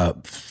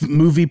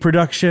movie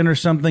production or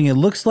something. It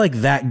looks like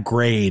that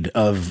grade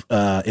of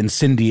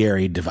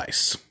incendiary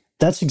device.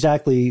 That's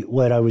exactly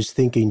what I was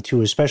thinking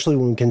too, especially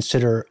when we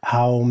consider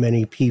how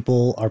many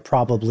people are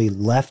probably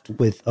left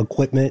with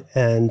equipment.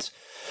 And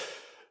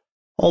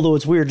although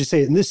it's weird to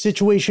say it, in this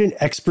situation,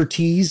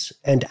 expertise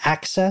and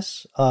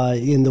access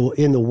in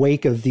the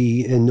wake of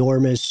the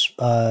enormous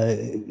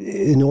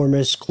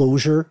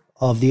closure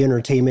of the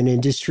entertainment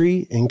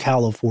industry in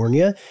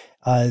California.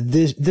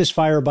 This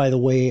fire, by the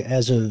way,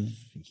 as of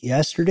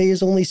yesterday,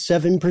 is only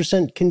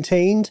 7%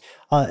 contained.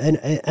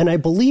 And I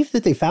believe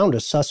that they found a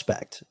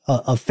suspect,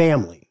 a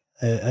family,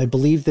 I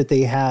believe that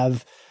they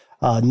have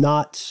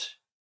not,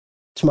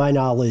 to my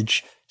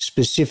knowledge,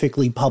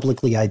 specifically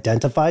publicly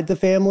identified the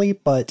family,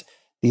 but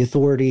the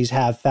authorities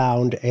have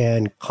found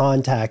and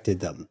contacted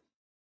them.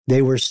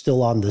 They were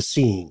still on the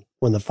scene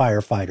when the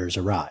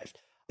firefighters arrived.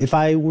 If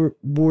I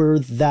were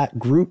that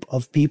group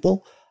of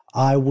people,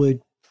 I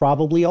would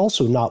probably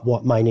also not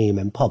want my name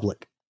in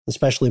public,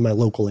 especially my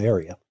local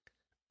area.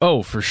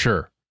 Oh, for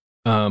sure.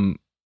 And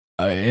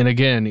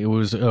again, it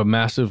was a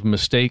massive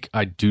mistake.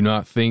 I do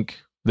not think,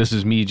 this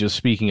is me just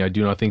speaking, I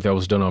do not think that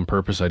was done on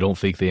purpose. I don't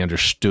think they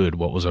understood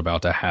what was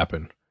about to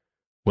happen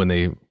when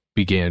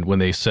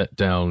they set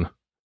down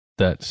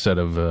that set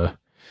of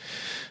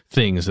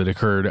things that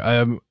occurred.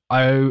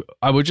 I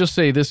would just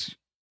say this,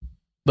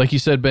 like you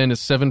said, Ben,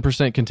 it's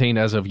 7% contained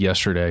as of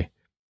yesterday.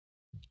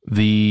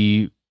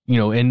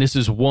 And this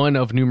is one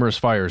of numerous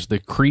fires. The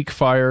Creek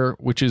Fire,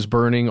 which is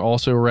burning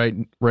also right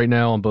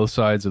now on both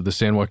sides of the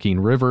San Joaquin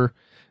River.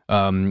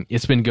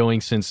 It's been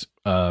going since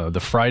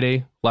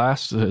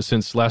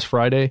since last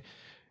Friday,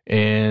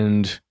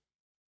 and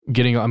I'm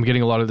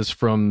getting a lot of this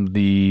from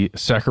the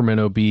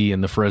Sacramento Bee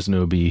and the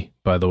Fresno Bee.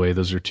 By the way,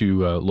 those are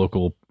two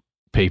local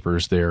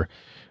papers there.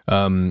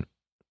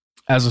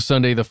 As of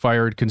Sunday, the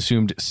fire had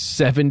consumed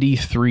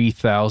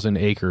 73,000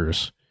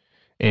 acres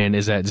and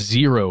is at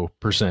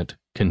 0%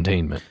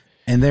 containment.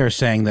 And they're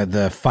saying that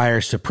the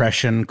fire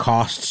suppression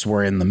costs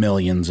were in the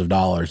millions of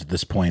dollars at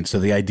this point. So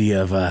the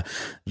idea of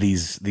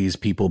these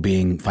people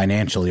being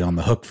financially on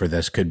the hook for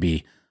this could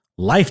be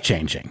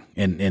life-changing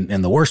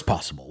in the worst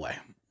possible way.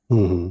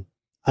 Mm-hmm.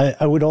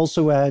 I would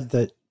also add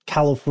that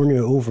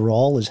California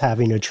overall is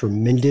having a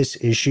tremendous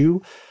issue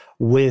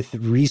with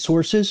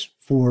resources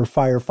for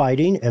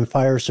firefighting and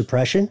fire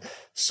suppression,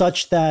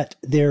 such that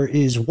there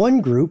is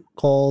one group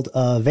called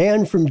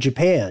Van from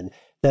Japan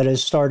that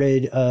has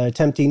started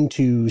attempting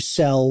to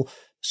sell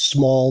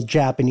small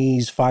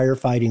Japanese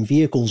firefighting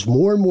vehicles.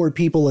 More and more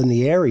people in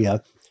the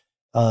area,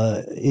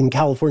 in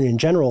California in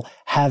general,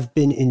 have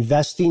been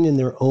investing in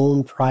their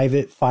own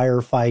private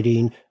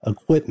firefighting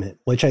equipment,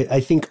 which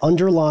I think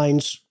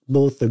underlines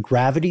both the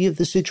gravity of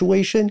the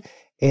situation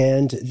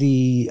and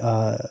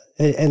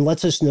and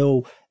lets us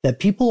know that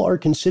people are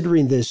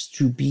considering this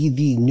to be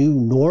the new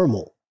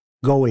normal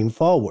going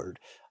forward.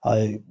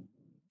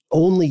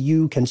 Only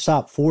you can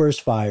stop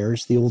forest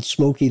fires. The old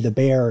Smokey the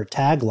Bear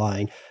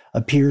tagline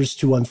appears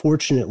to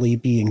unfortunately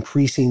be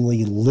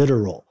increasingly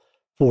literal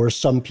for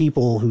some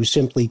people who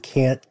simply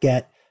can't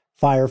get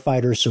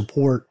firefighter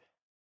support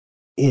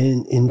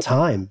in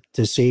time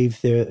to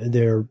save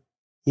their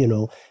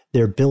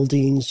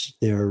buildings,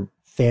 their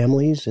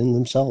families, and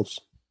themselves.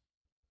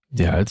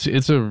 Yeah,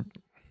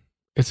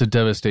 it's a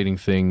devastating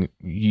thing.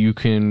 You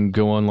can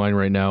go online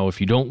right now if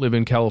you don't live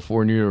in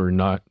California or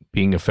not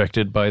being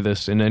affected by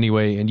this in any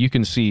way, and you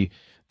can see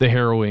the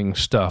harrowing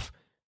stuff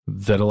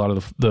that a lot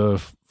of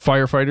the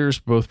firefighters,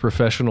 both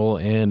professional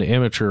and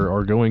amateur,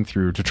 are going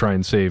through to try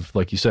and save,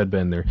 like you said,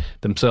 Ben,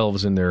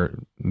 themselves and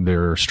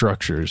their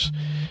structures.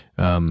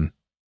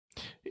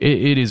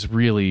 It is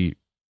really,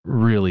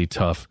 really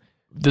tough.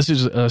 This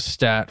is a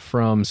stat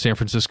from San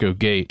Francisco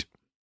Gate.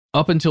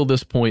 Up until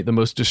this point, the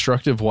most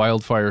destructive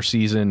wildfire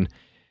season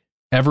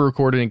ever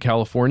recorded in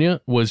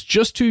California was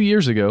just 2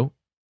 years ago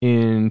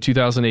in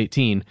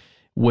 2018,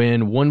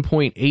 when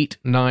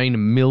 1.89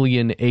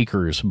 million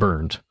acres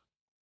burned.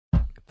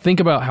 Think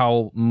about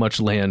how much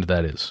land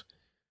that is.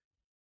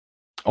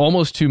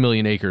 Almost 2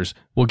 million acres.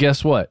 Well,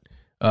 guess what?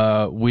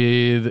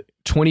 With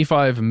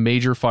 25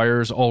 major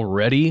fires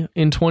already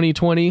in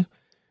 2020,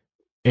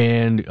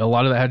 and a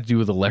lot of that had to do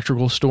with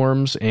electrical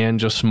storms and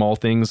just small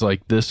things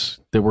like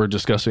this that we're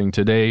discussing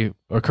today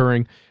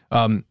occurring.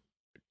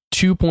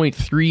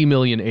 2.3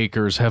 million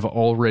acres have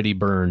already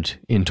burned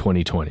in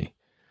 2020.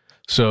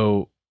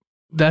 So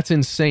that's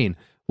insane.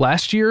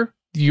 Last year,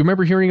 do you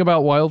remember hearing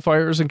about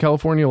wildfires in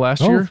California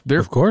last year?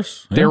 Of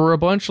course. Yeah. There were a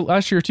bunch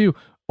last year too.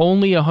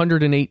 Only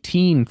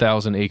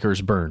 118,000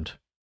 acres burned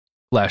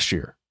last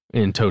year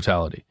in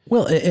totality.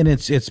 Well, and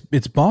it's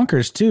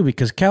bonkers too,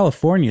 because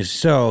California is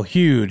so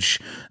huge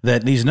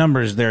that these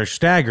numbers, they're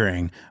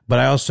staggering. But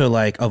I also,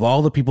 like, of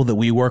all the people that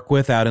we work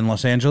with out in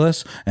Los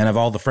Angeles and of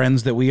all the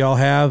friends that we all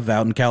have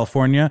out in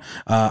California,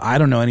 I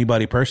don't know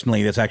anybody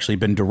personally that's actually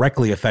been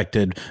directly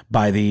affected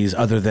by these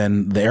other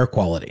than the air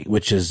quality,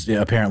 which is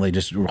apparently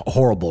just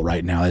horrible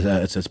right now.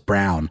 It's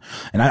brown.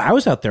 And I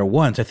was out there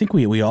once. I think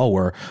we all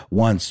were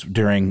once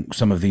during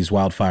some of these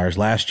wildfires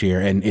last year,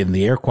 and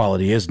the air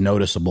quality is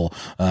noticeable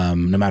no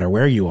matter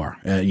where you are.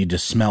 You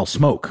just smell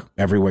smoke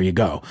everywhere you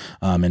go.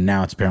 And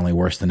now it's apparently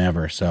worse than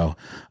ever. So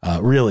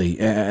really,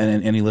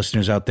 and any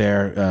listeners out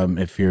there,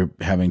 if you're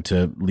having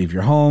to leave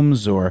your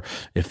homes or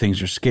if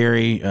things are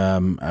scary,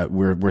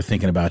 we're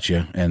thinking about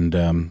you.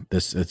 And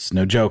it's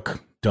no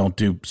joke. Don't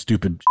do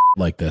stupid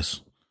like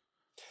this.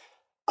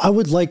 I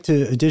would like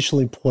to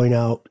additionally point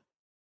out,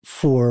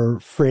 for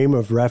frame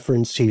of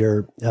reference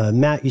here,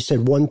 Matt, you said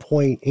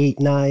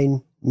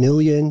 1.89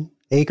 million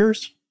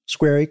acres,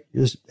 square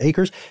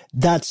acres.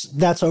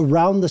 That's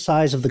around the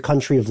size of the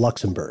country of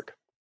Luxembourg.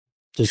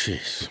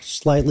 Just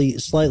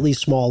slightly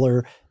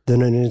smaller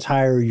than an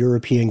entire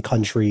European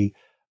country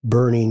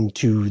burning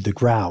to the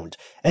ground.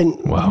 And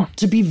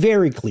to be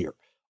very clear,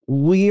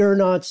 we are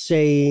not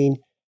saying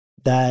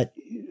that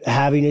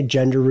having a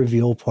gender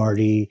reveal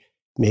party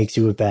makes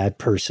you a bad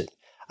person.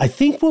 I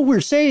think what we're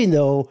saying,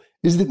 though,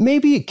 is that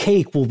maybe a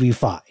cake will be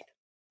fine.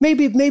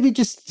 Maybe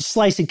just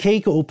slice a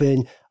cake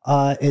open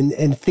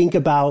and think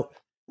about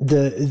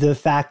the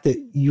fact that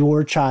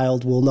your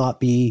child will not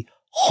be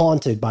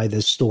haunted by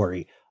this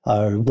story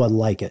or one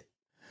like it.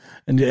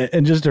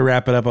 And just to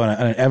wrap it up on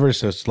an ever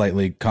so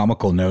slightly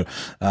comical note,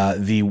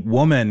 the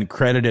woman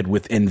credited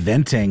with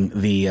inventing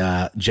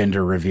the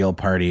gender reveal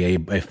party,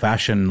 a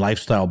fashion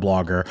lifestyle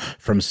blogger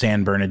from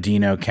San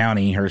Bernardino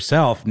County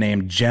herself,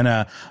 named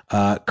Jenna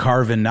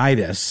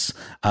Carvinitis,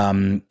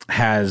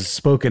 has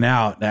spoken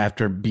out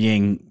after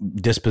being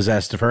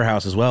dispossessed of her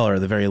house as well, or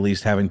at the very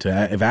least having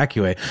to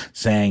evacuate,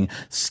 saying,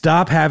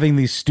 "Stop having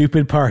these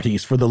stupid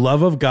parties. For the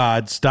love of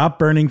God, stop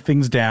burning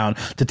things down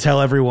to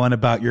tell everyone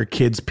about your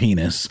kid's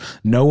penis.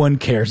 No one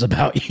cares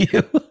about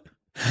you."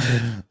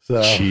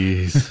 So,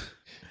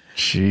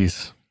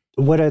 Jeez.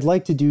 What I'd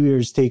like to do here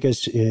is take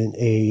us in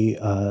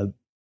a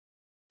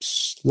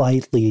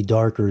slightly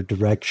darker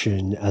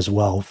direction as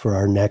well for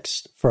our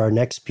next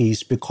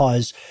piece,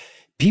 because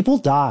people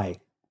die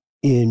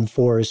in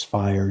forest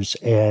fires.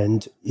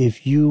 And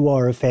if you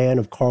are a fan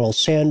of Carl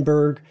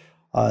Sandburg,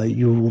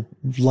 you will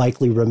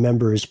likely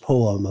remember his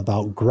poem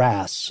about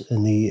grass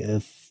and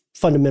the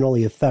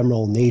fundamentally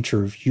ephemeral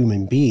nature of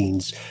human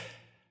beings.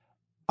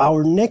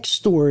 Our next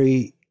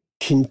story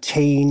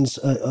contains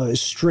a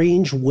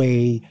strange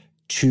way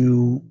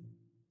to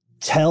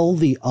tell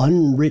the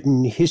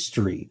unwritten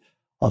history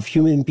of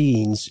human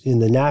beings in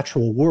the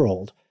natural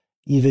world,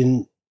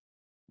 even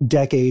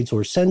decades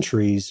or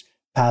centuries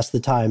past the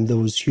time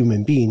those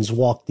human beings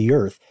walked the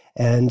earth.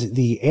 And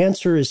the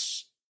answer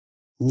is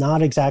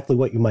not exactly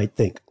what you might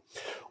think.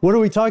 What are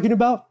we talking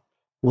about?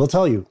 We'll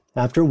tell you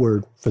after a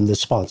word from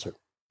this sponsor.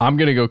 I'm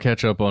going to go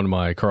catch up on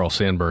my Carl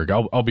Sandburg.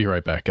 I'll be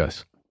right back,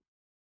 guys.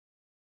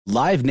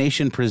 Live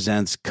Nation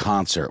presents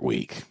Concert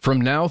Week.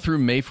 From now through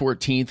May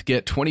 14th,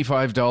 get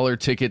 $25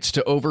 tickets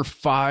to over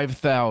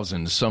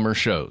 5,000 summer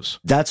shows.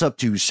 That's up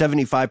to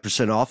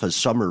 75% off a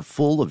summer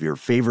full of your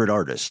favorite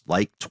artists,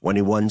 like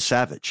 21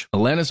 Savage,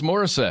 Alanis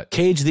Morissette,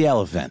 Cage the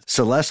Elephant,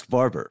 Celeste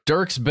Barber,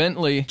 Dierks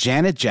Bentley,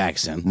 Janet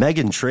Jackson,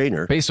 Meghan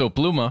Trainor, Peso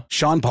Pluma,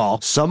 Sean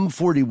Paul, Sum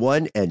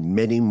 41, and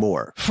many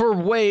more. For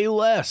way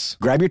less.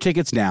 Grab your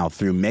tickets now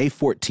through May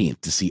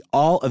 14th to see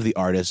all of the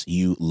artists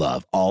you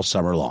love all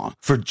summer long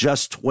for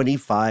just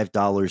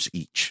 $25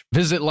 each.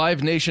 Visit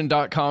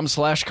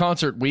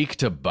livenation.com/concert week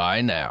to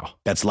buy now.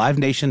 That's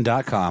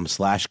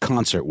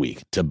livenation.com/concert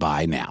week to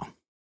buy now.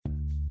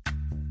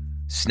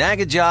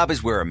 Snag a Job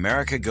is where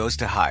America goes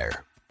to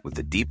hire, with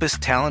the deepest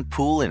talent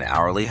pool in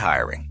hourly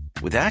hiring.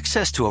 With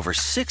access to over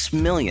 6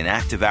 million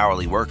active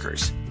hourly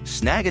workers,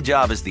 Snag a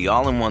Job is the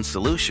all-in-one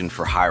solution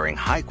for hiring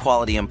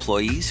high-quality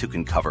employees who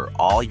can cover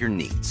all your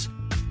needs.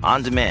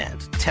 On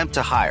demand, temp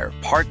to hire,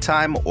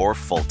 part-time or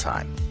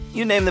full-time.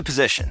 You name the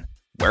position.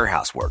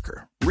 Warehouse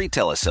worker,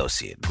 retail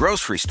associate,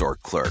 grocery store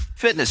clerk,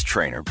 fitness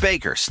trainer,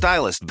 baker,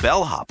 stylist,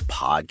 bellhop,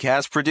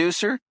 podcast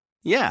producer.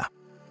 Yeah,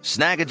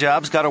 Snag a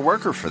Job's got a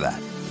worker for that.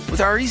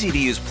 With our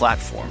easy-to-use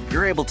platform,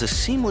 you're able to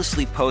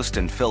seamlessly post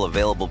and fill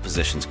available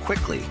positions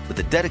quickly with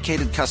a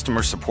dedicated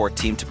customer support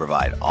team to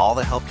provide all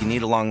the help you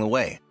need along the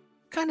way.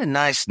 Kind of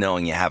nice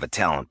knowing you have a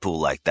talent pool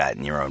like that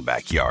in your own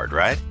backyard,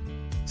 right?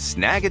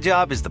 Snag a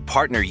Job is the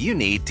partner you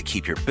need to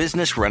keep your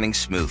business running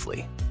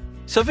smoothly.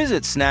 So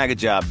visit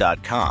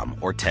snagajob.com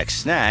or text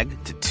snag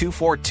to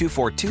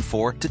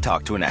 242424 to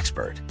talk to an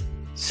expert.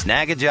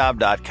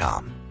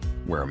 Snagajob.com,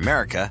 where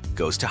America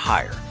goes to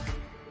hire.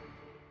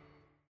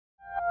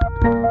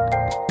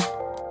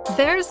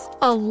 There's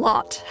a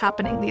lot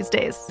happening these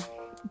days,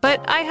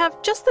 but I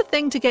have just the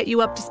thing to get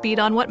you up to speed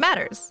on what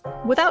matters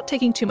without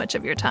taking too much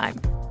of your time.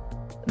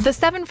 The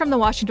 7 from the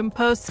Washington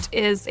Post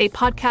is a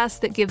podcast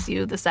that gives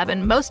you the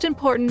 7 most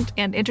important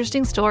and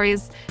interesting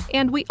stories,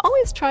 and we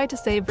always try to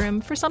save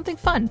room for something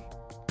fun.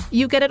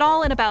 You get it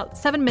all in about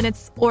 7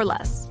 minutes or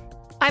less.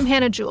 I'm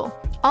Hannah Jewell.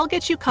 I'll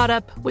get you caught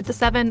up with the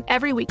 7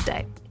 every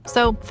weekday.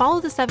 So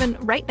follow the 7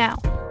 right now.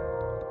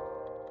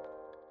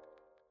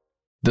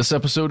 This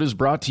episode is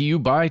brought to you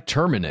by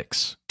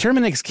Terminix.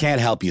 Terminix can't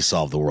help you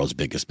solve the world's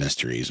biggest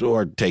mysteries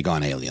or take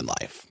on alien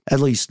life. At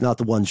least not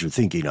the ones you're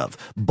thinking of.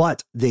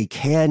 But they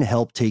can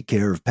help take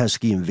care of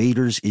pesky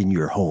invaders in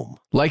your home.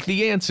 Like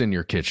the ants in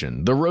your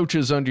kitchen, the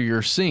roaches under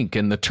your sink,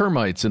 and the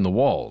termites in the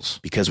walls.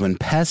 Because when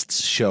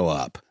pests show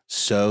up,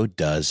 so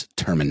does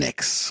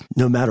Terminix.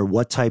 No matter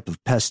what type of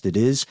pest it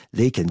is,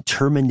 they can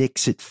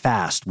Terminix it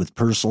fast with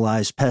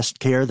personalized pest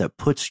care that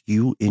puts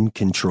you in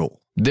control.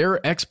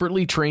 Their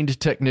expertly trained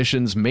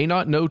technicians may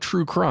not know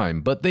true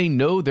crime, but they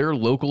know their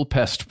local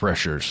pest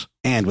pressures.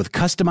 And with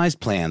customized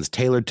plans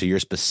tailored to your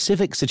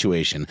specific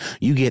situation,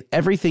 you get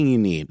everything you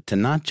need to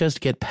not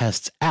just get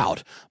pests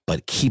out,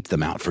 but keep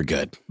them out for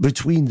good.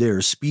 Between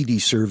their speedy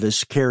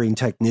service, caring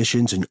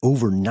technicians, and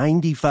over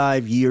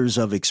 95 years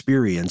of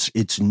experience,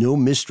 it's no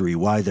mystery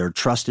why they're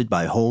trusted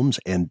by homes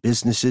and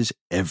businesses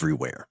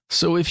everywhere.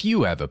 So if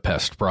you have a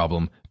pest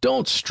problem,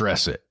 don't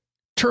stress it.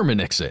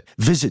 Terminix it.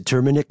 Visit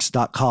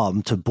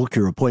Terminix.com to book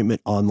your appointment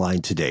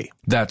online today.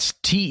 That's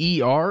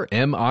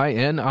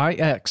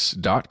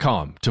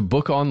TERMINIX.com to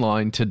book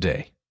online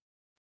today.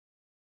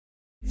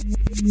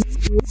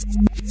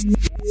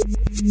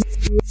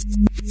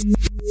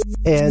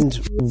 And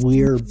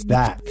we're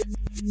back.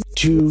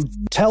 To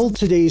tell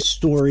today's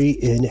story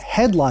in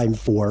headline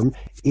form,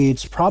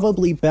 it's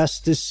probably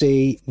best to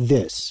say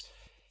this.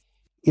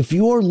 If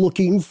you're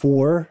looking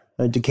for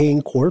a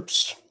decaying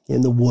corpse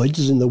in the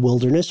woods, in the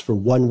wilderness, for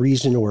one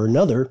reason or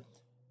another,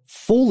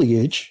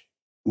 foliage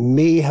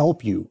may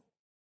help you.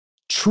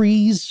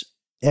 Trees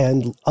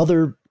and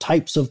other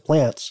types of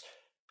plants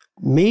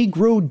may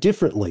grow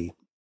differently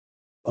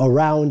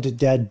around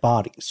dead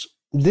bodies.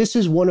 This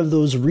is one of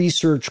those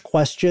research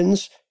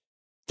questions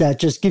that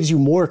just gives you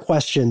more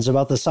questions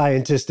about the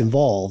scientist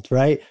involved,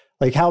 right?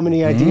 Like, how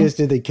many ideas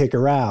did they kick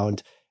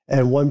around?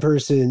 And one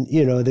person,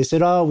 they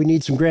said, oh, we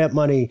need some grant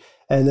money.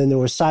 And then there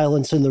was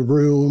silence in the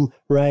room,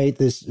 right?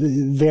 This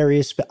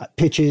various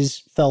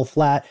pitches fell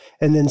flat.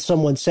 And then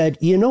someone said,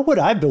 you know what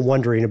I've been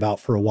wondering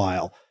about for a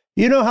while?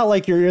 You know how,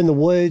 like, you're in the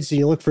woods and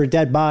you look for a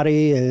dead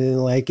body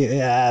and, like,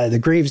 the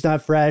grave's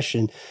not fresh.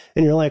 And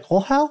you're like, well,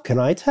 how can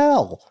I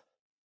tell?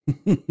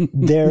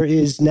 There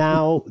is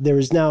now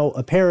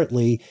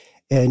apparently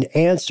an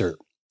answer.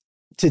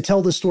 To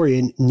tell the story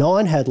in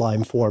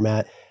non-headline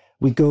format,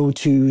 we go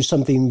to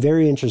something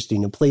very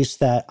interesting, a place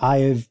that I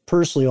have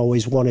personally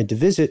always wanted to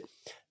visit,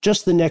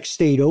 just the next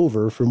state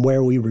over from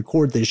where we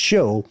record this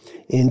show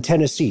in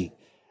Tennessee.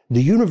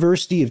 The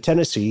University of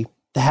Tennessee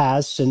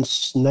has,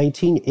 since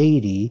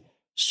 1980,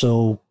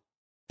 so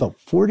about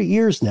 40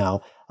 years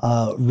now,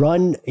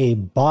 run a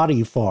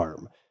body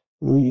farm.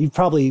 We've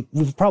probably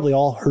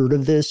all heard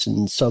of this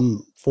in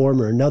some form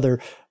or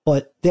another,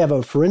 but they have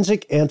a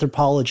forensic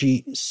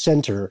anthropology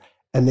center,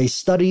 and they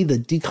study the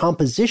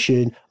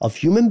decomposition of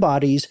human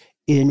bodies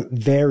in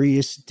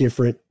various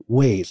different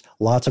ways.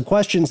 Lots of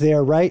questions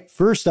there, right?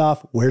 First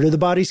off, where do the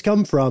bodies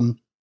come from?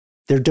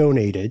 They're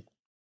donated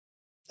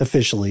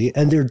officially,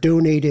 and they're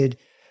donated,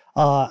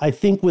 I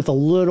think, with a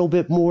little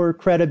bit more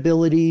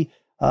credibility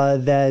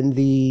than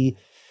the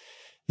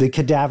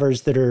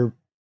cadavers that are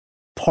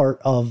part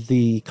of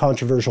the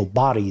controversial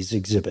bodies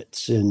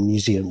exhibits in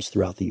museums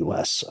throughout the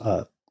U.S.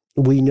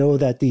 We know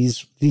that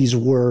these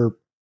were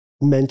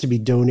meant to be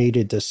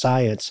donated to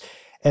science.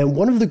 And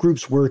one of the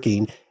groups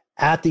working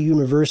at the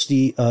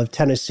University of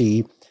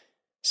Tennessee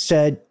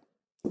said,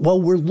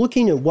 well, we're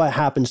looking at what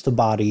happens to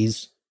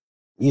bodies,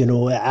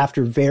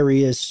 after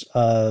various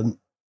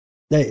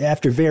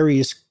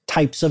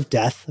types of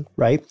death,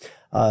 right?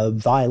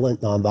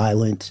 Violent,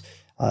 nonviolent,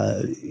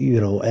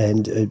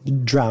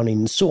 and drowning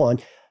and so on.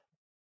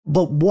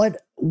 But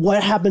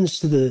what happens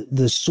to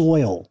the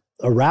soil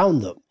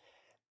around them?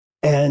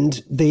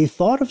 And they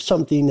thought of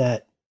something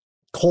that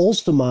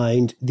calls to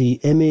mind the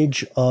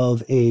image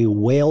of a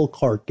whale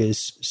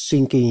carcass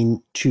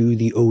sinking to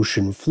the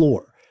ocean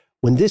floor.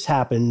 When this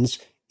happens,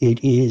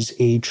 it is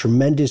a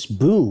tremendous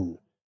boon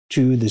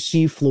to the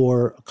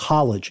seafloor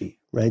ecology,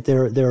 right?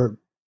 There are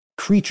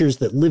creatures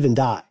that live and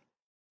die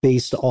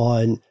based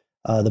on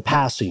the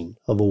passing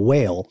of a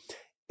whale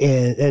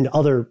and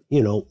other,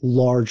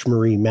 large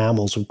marine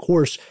mammals. Of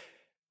course,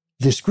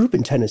 this group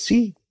in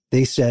Tennessee,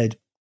 they said,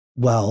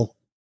 well,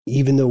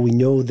 even though we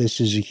know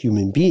this is a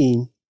human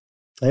being,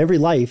 every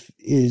life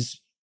is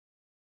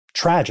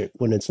tragic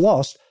when it's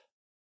lost.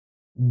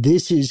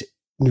 This is,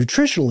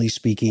 nutritionally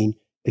speaking,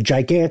 a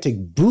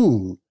gigantic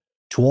boon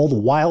to all the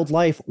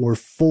wildlife or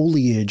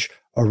foliage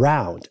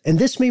around. And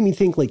this made me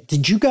think, like,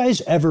 did you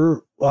guys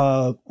ever,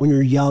 when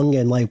you're young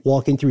and, like,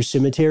 walking through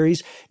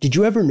cemeteries, did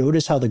you ever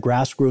notice how the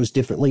grass grows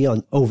differently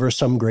over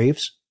some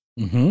graves?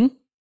 Mm-hmm.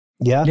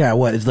 Yeah? Yeah,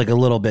 it's like a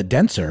little bit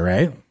denser,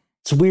 right?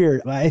 It's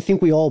weird. I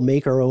think we all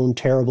make our own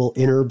terrible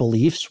inner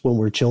beliefs when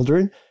we're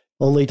children,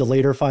 only to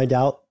later find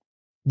out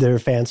they're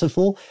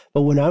fanciful.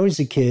 But when I was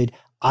a kid,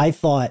 I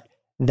thought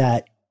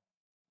that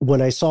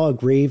when I saw a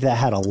grave that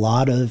had a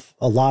lot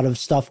of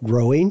stuff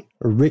growing,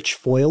 or rich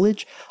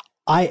foliage,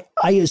 I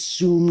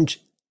assumed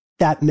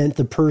that meant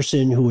the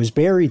person who was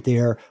buried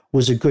there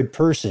was a good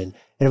person.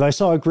 And if I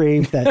saw a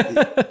grave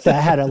that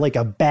had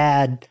a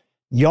bad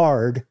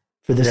yard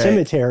for the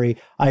cemetery,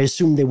 I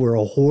assumed they were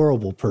a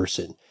horrible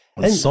person.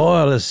 And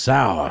soil is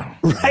sour.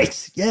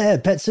 Right. Yeah.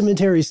 Pet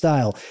Cemetery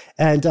style.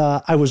 And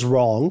I was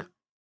wrong.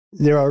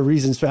 There are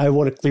reasons I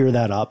want to clear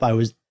that up. I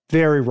was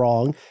very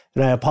wrong.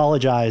 And I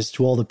apologize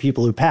to all the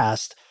people who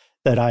passed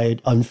that I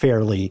had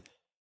unfairly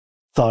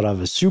thought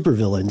of as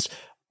supervillains.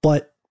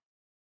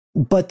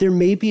 But there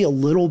may be a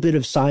little bit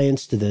of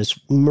science to this,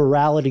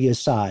 morality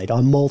aside,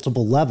 on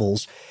multiple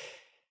levels.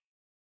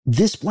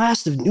 This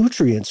blast of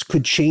nutrients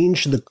could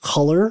change the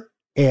color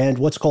and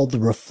what's called the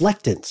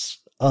reflectance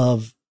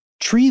of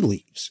tree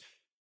leaves.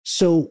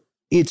 So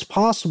it's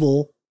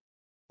possible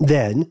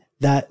then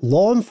that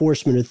law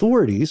enforcement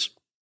authorities,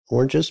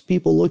 or just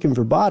people looking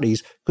for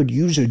bodies, could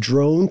use a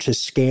drone to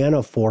scan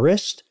a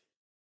forest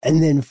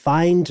and then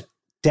find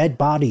dead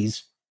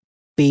bodies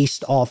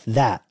based off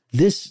that.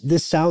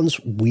 This sounds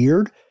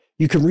weird.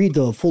 You can read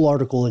the full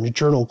article in a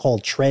journal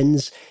called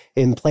Trends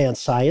in Plant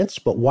Science,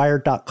 but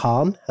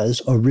Wired.com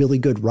has a really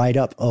good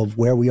write-up of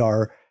where we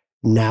are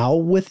now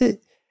with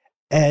it.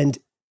 And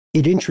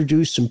it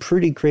introduced some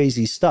pretty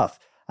crazy stuff.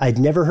 I'd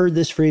never heard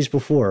this phrase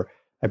before.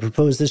 I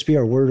propose this be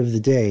our word of the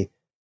day: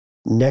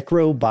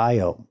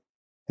 necrobiome.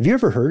 Have you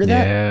ever heard of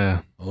that?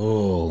 Yeah.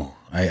 Oh,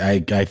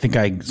 I think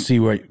I see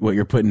what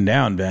you're putting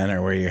down, Ben,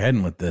 or where you're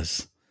heading with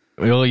this.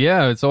 Well,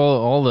 yeah, it's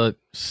all the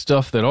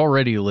stuff that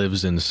already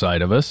lives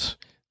inside of us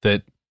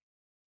that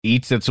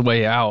eats its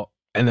way out,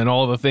 and then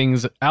all the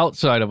things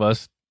outside of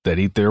us that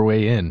eat their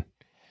way in.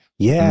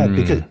 Yeah,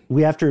 because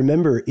we have to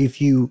remember,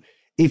 if you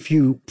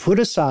put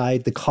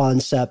aside the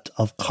concept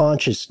of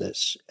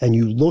consciousness and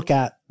you look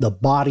at the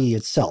body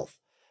itself,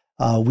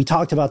 we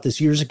talked about this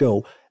years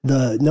ago,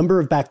 the number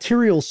of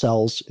bacterial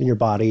cells in your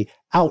body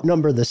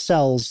outnumber the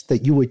cells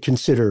that you would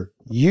consider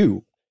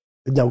you.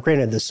 Now,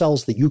 granted, the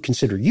cells that you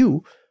consider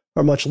you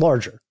are much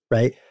larger,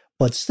 right?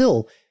 But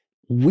still,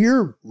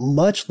 we're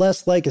much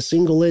less like a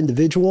single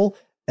individual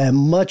and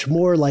much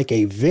more like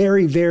a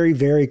very, very,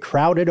 very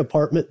crowded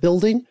apartment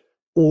building,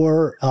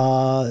 or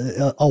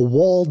a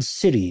walled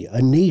city,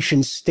 a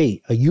nation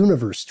state, a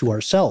universe to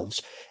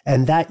ourselves.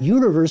 And that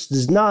universe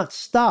does not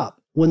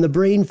stop when the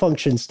brain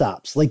function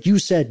stops. Like you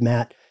said,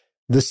 Matt,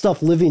 the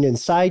stuff living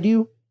inside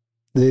you,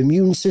 the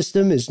immune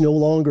system is no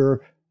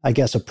longer, I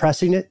guess,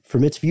 oppressing it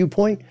from its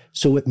viewpoint.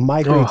 So it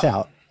migrates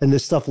out. And the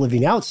stuff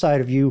living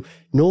outside of you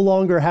no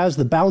longer has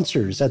the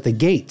bouncers at the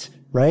gate,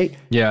 right?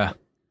 Yeah.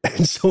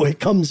 And so it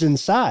comes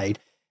inside.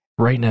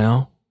 Right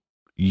now,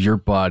 your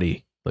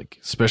body, like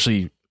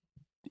especially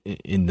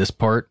in this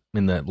part,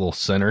 in that little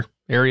center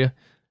area,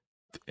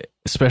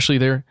 especially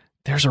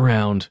there's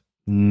around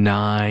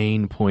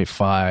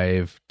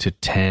 9.5 to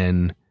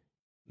 10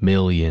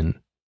 million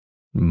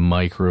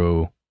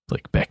micro,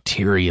 like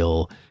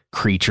bacterial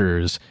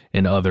creatures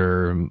and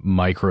other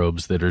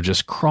microbes that are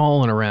just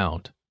crawling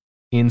around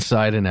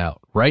inside and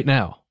out right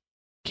now.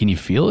 Can you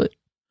feel it?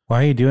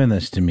 Why are you doing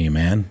this to me,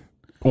 man?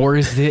 Or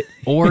is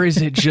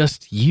it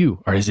just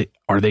you? Or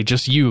are they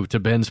just you, to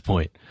Ben's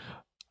point?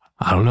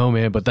 I don't know,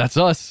 man, but that's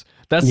us.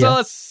 That's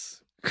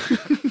us.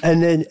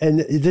 And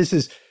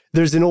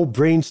there's an old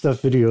Brain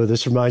Stuff video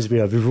this reminds me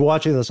of. If you're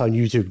watching this on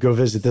YouTube, go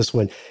visit this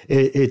one.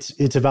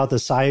 It's about the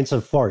science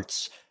of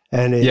farts.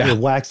 And it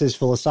waxes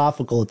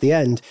philosophical at the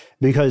end,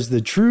 because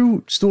the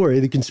true story,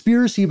 the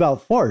conspiracy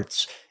about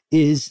farts,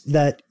 is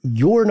that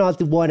you're not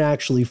the one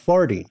actually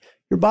farting.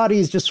 Your body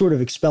is just sort of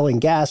expelling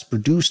gas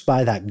produced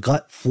by that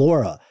gut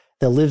flora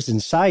that lives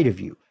inside of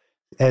you.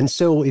 And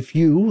so if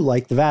you,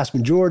 like the vast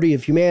majority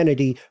of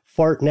humanity,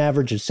 fart an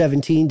average of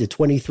 17 to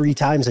 23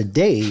 times a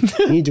day,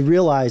 you need to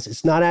realize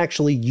it's not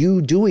actually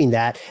you doing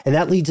that. And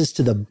that leads us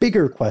to the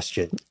bigger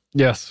question.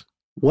 Yes.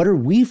 What are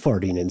we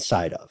farting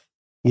inside of?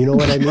 You know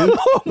what I mean?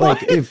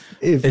 Like if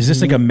is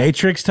this like a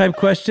Matrix type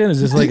question? Is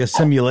this like a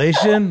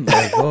simulation?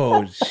 Like,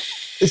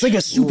 it's like a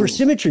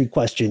supersymmetry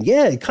question.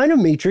 Yeah, kind of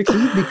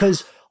Matrixy,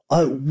 because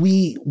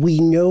we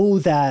know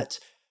that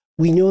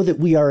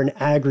we are an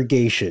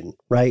aggregation,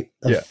 right,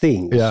 of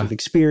things, of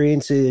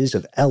experiences,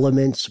 of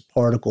elements,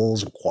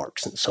 particles, and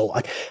quarks, and so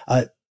on.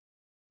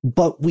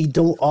 But we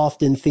don't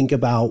often think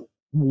about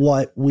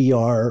what we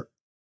are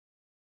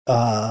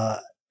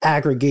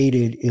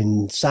aggregated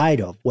inside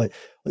of.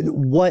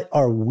 What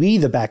are we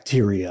the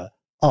bacteria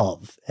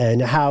of,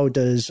 and how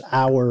does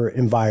our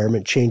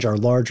environment change our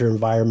larger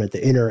environment,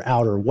 the inner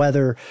outer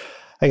weather?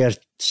 I got to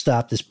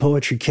stop this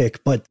poetry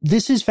kick, but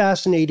this is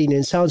fascinating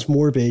and sounds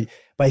morbid,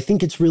 but I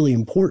think it's really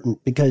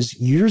important, because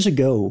years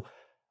ago,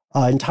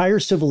 entire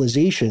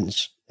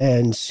civilizations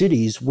and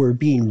cities were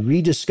being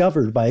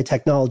rediscovered by a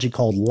technology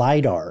called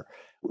LIDAR,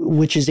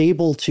 which is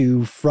able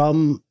to,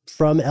 from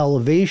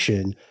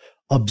elevation,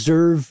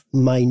 observe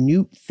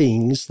minute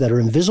things that are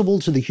invisible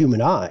to the human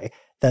eye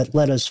that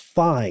let us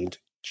find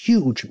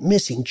huge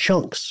missing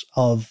chunks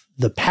of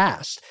the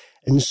past.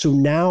 And so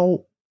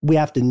now we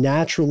have to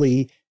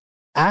naturally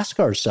ask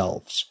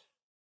ourselves,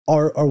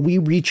 are we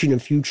reaching a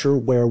future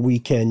where we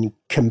can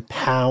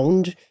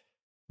compound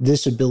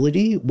this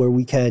ability, where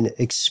we can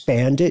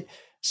expand it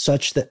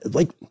such that,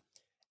 like,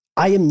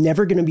 I am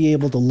never going to be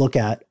able to look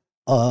at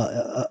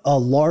a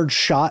large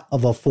shot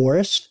of a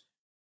forest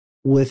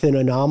with an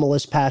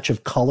anomalous patch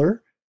of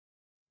color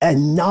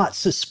and not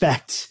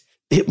suspect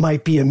it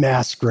might be a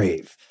mass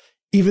grave,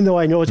 even though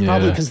I know it's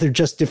probably because they're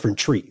just different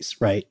trees,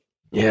 right?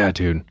 Yeah,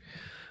 dude.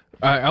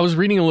 I was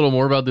reading a little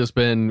more about this,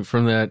 Ben,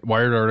 from that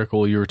Wired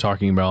article you were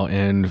talking about,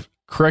 and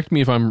correct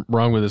me if I'm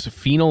wrong with this.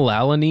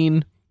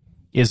 Phenylalanine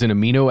is an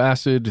amino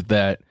acid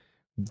that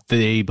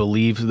they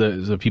believe,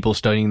 the people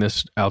studying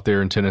this out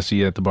there in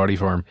Tennessee at the Body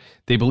Farm,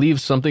 they believe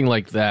something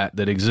like that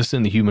exists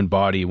in the human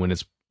body when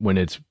when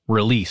it's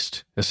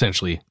released,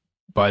 essentially,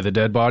 by the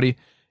dead body,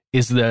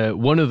 is that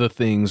one of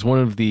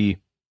the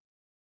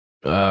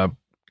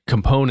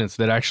components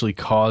that actually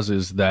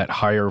causes that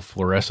higher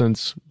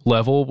fluorescence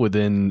level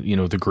within,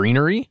 the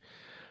greenery,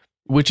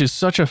 which is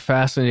such a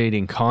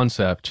fascinating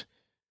concept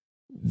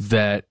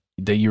that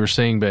you were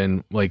saying,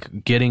 Ben,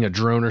 like getting a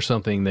drone or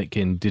something that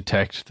can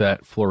detect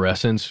that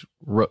fluorescence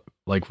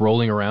like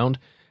rolling around.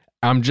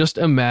 I'm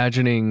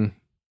imagining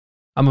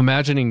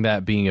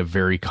that being a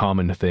very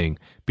common thing,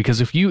 because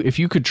if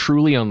you could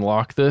truly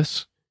unlock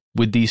this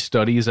with these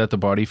studies at the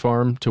body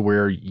farm to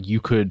where you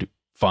could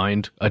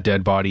find a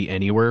dead body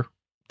anywhere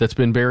that's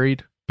been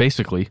buried,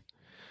 basically,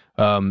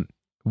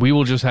 we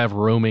will just have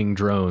roaming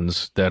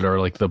drones that are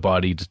like the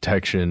body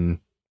detection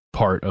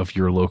part of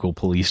your local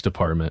police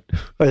department.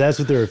 Or that's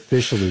what they're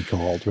officially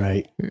called,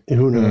 right? And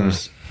who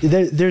knows?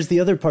 There's the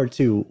other part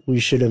too we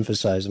should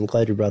emphasize. I'm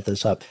glad you brought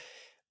this up.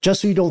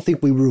 Just so you don't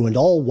think we ruined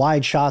all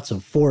wide shots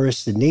of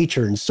forests and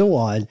nature and so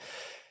on,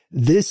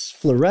 this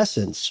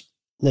fluorescence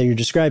that you're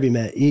describing,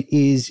 Matt, it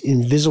is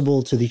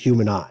invisible to the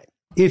human eye.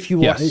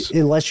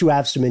 Unless you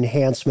have some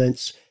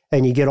enhancements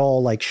and you get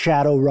all like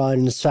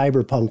Shadowrun,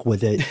 cyberpunk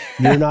with it,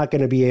 you're not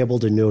going to be able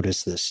to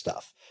notice this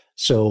stuff.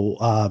 So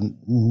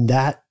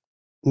that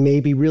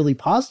may be really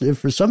positive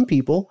for some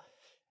people,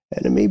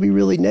 and it may be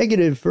really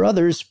negative for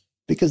others,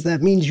 because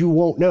that means you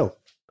won't know.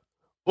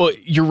 Well,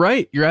 you're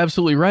right. You're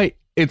absolutely right.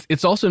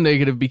 It's also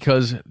negative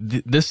because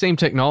this same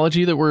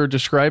technology that we're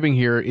describing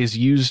here is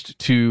used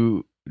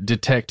to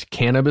detect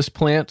cannabis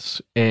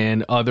plants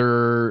and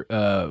other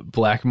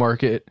black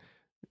market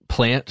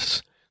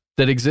plants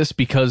that exist,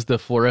 because the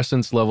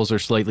fluorescence levels are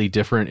slightly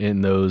different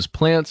in those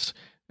plants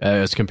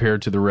as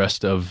compared to the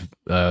rest of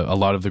a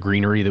lot of the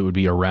greenery that would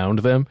be around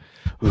them.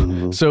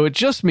 Mm-hmm. So it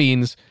just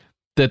means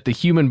that the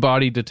human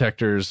body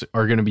detectors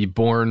are going to be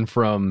born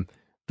from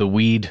the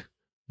weed,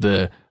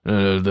 the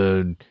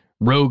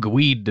rogue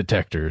weed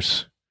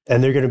detectors.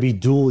 And they're going to be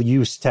dual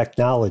use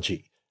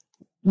technology,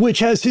 which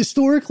has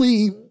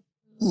historically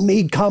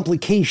made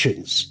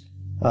complications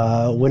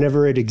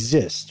whenever it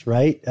exists,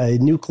 right?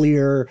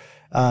 Nuclear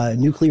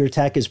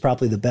tech is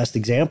probably the best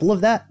example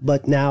of that.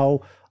 But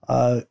now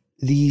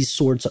these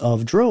sorts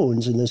of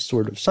drones and this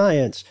sort of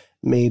science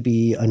may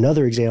be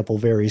another example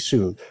very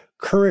soon.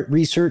 Current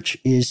research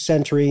is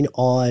centering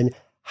on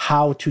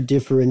how to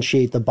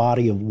differentiate the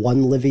body of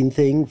one living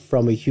thing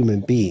from a human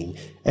being.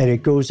 And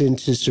it goes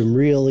into some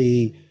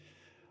really,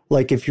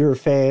 like if you're a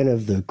fan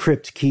of the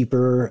Crypt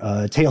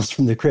Keeper, Tales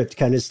from the Crypt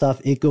kind of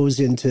stuff, it goes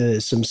into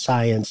some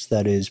science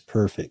that is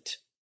perfect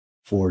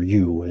for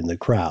you and the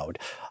crowd.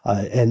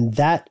 And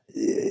that,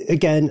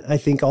 again, I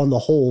think on the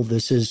whole,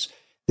 this is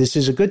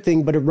a good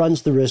thing, but it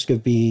runs the risk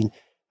of being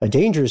a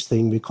dangerous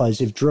thing,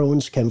 because if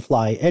drones can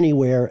fly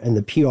anywhere and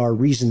the PR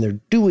reason they're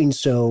doing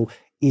so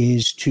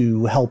is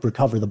to help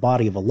recover the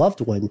body of a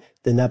loved one,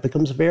 then that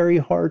becomes very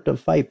hard to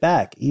fight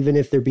back, even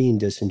if they're being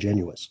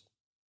disingenuous.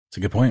 That's a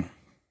good point.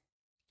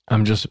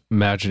 I'm just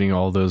imagining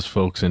all those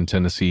folks in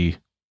Tennessee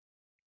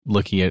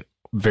looking at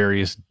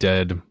various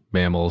dead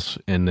mammals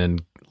and then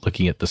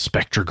looking at the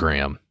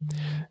spectrogram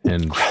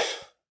and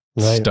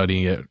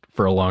studying it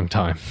for a long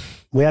time.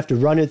 We have to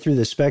run it through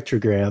the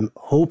spectrogram,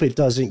 hope it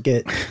doesn't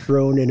get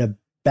thrown in a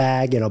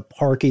bag in a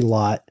parking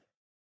lot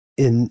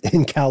in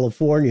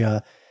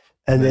California,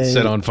 and then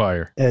set on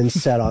fire. And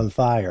set on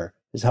fire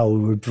is how we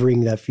would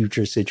bring that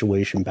future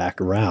situation back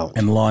around.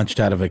 And launched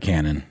out of a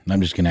cannon. I'm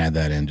just going to add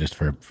that in just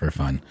for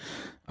fun.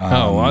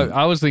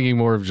 I was thinking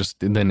more of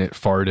just, and then it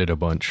farted a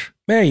bunch.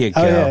 There you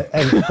go. Oh, yeah.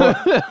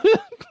 And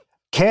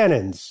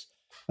cannons,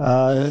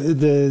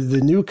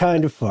 the new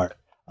kind of fart.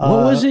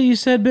 What was it you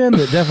said, Ben?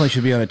 That definitely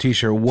should be on a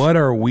t-shirt. What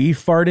are we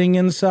farting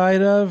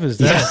inside of? Is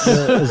that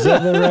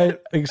the right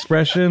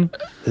expression?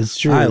 It's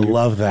true. I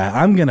love that.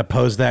 I'm going to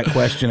pose that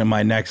question in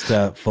my next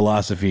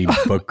philosophy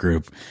book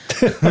group.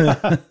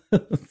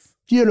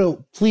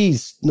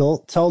 Please, Noel,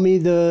 tell me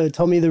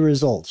the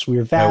results.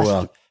 We're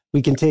vast.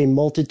 We contain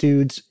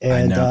multitudes,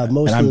 and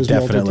most of those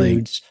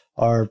multitudes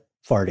are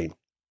farting.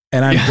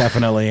 And I'm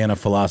definitely in a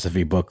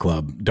philosophy book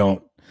club.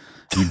 Don't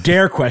you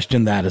dare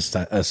question that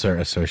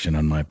assertion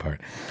on my part.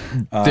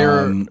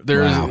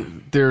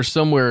 There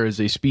somewhere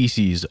is a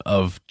species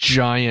of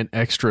giant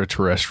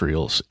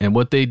extraterrestrials, and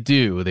what they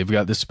do, they've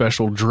got this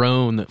special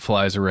drone that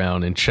flies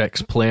around and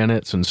checks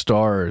planets and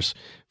stars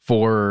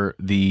for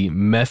the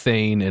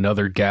methane and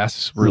other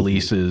gas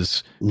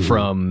releases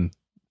from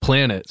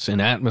planets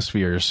and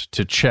atmospheres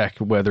to check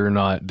whether or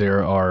not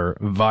there are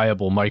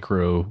viable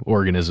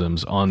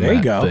microorganisms on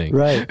that thing.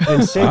 Right.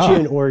 And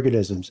sentient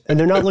organisms. And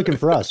they're not looking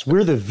for us.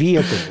 We're the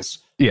vehicles.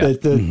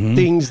 that the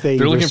things they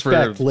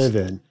respect live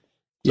in.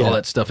 All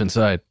that stuff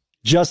inside.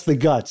 Just the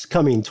Guts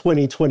coming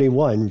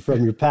 2021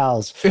 from your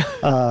pals,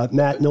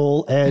 Matt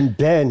Noel and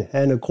Ben,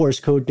 and of course,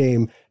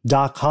 codename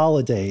Doc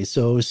Holliday.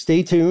 So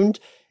stay tuned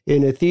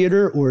in a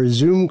theater or a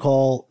Zoom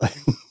call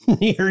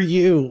near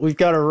you. We've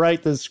got to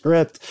write the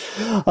script.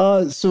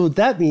 So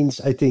that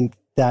means, I think,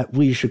 that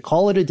we should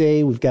call it a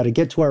day. We've got to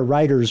get to our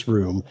writer's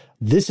room.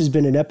 This has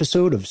been an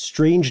episode of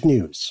Strange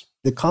News,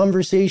 the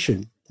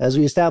conversation as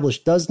we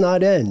established, does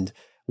not end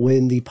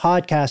when the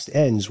podcast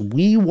ends.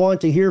 We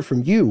want to hear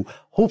from you.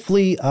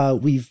 Hopefully,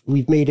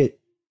 we've made it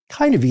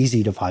kind of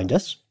easy to find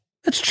us.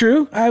 That's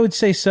true. I would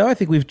say so. I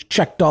think we've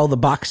checked all the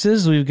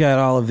boxes. We've got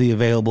all of the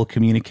available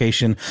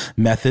communication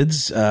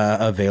methods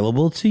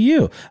available to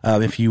you.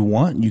 If you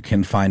want, you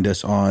can find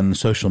us on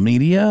social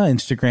media,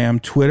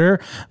 Instagram, Twitter,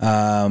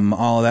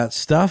 all of that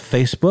stuff.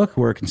 Facebook,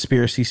 we're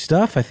Conspiracy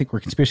Stuff. I think we're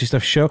Conspiracy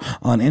Stuff Show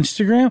on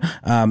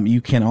Instagram. You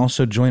can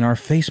also join our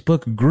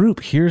Facebook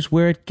group. Here's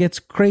where it gets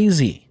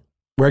crazy.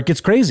 Where it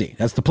gets crazy.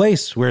 That's the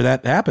place where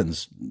that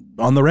happens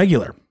on the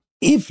regular.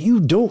 If you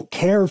don't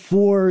care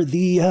for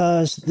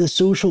the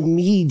social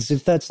meds,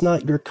 if that's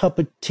not your cup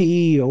of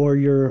tea or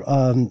your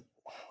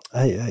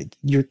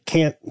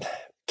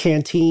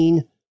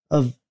canteen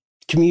of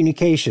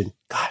communication,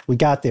 God, we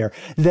got there,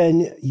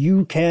 then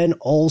you can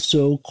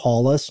also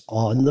call us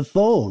on the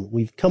phone.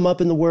 We've come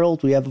up in the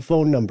world. We have a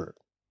phone number.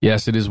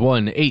 Yes, it is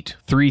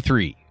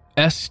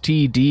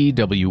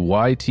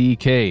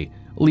 1-833-STDWYTK.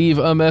 Leave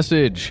a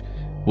message.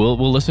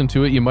 We'll listen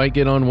to it. You might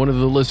get on one of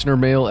the listener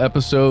mail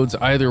episodes.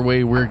 Either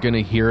way, we're going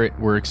to hear it.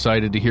 We're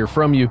excited to hear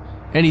from you.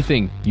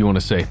 Anything you want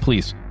to say,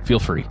 please feel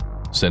free.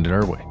 Send it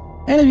our way.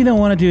 And if you don't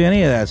want to do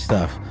any of that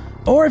stuff,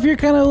 or if you're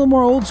kind of a little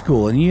more old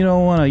school and you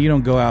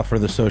don't go out for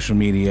the social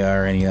media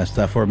or any of that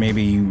stuff, or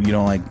maybe you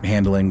don't like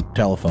handling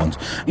telephones,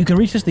 you can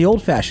reach us the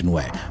old-fashioned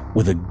way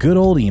with a good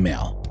old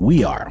email.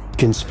 We are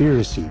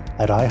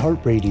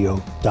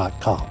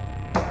conspiracy@iheartradio.com.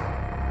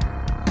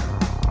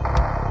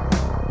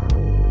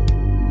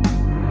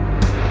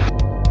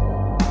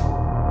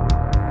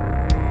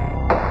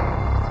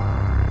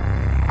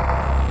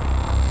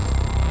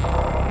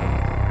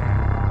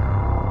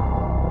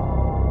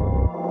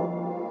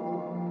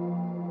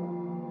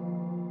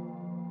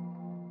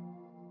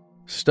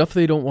 Stuff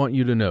They Don't Want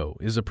You to Know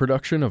is a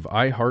production of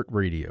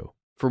iHeartRadio.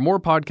 For more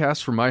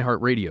podcasts from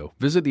iHeartRadio,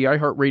 visit the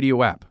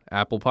iHeartRadio app,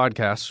 Apple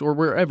Podcasts, or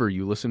wherever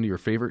you listen to your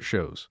favorite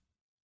shows.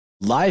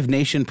 Live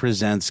Nation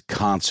presents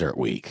Concert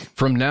Week.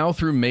 From now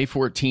through May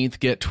 14th,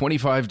 get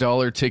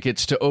 $25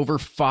 tickets to over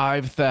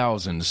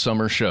 5,000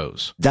 summer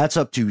shows. That's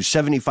up to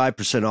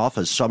 75% off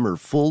a summer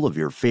full of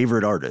your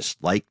favorite artists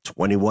like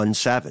 21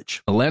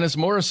 Savage, Alanis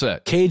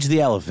Morissette, Cage the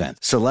Elephant,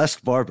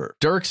 Celeste Barber,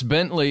 Dierks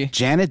Bentley,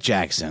 Janet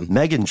Jackson,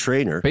 Meghan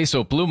Trainor,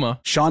 Peso Pluma,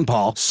 Sean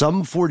Paul,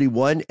 Sum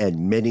 41,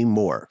 and many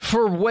more.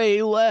 For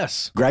way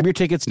less. Grab your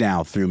tickets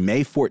now through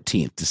May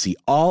 14th to see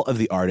all of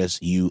the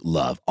artists you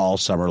love all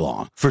summer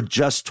long for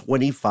just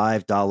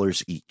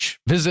 $25 each.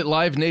 Visit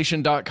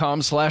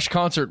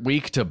livenation.com/Concert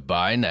Week to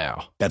buy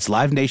now. That's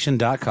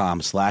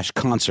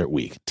livenation.com/Concert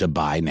Week to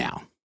buy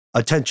now.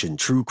 Attention,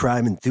 true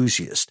crime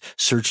enthusiast.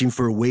 Searching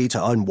for a way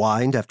to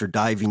unwind after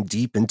diving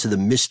deep into the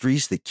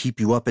mysteries that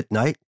keep you up at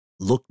night?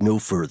 Look no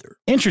further.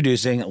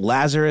 Introducing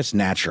Lazarus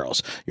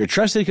Naturals, your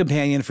trusted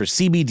companion for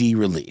CBD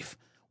relief.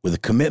 With a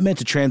commitment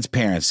to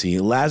transparency,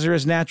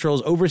 Lazarus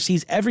Naturals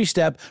oversees every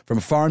step from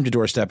farm to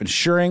doorstep,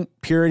 ensuring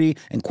purity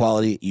and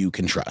quality you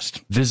can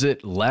trust.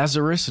 Visit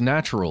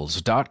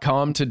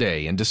LazarusNaturals.com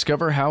today and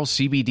discover how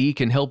CBD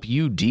can help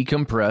you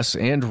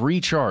decompress and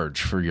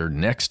recharge for your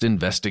next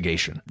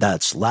investigation.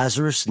 That's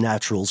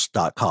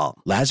LazarusNaturals.com.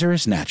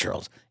 Lazarus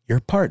Naturals, your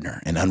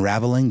partner in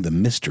unraveling the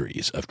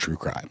mysteries of true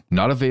crime.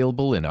 Not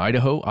available in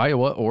Idaho,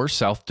 Iowa, or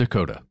South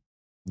Dakota.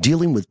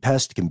 Dealing with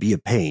pests can be a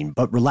pain,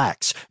 but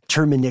relax.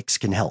 Terminix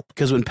can help.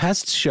 Because when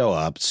pests show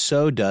up,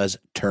 so does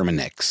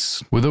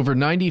Terminix. With over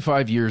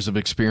 95 years of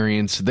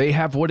experience, they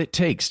have what it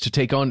takes to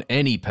take on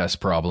any pest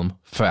problem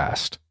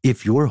fast.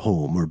 If your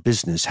home or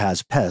business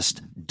has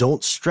pests,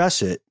 don't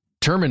stress it.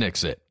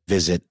 Terminix it.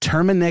 Visit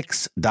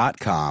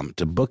Terminix.com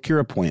to book your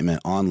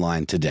appointment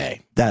online today.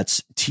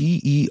 That's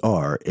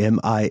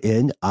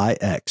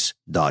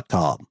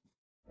TERMINIX.com.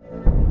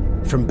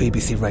 From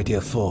BBC Radio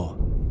 4.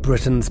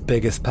 Britain's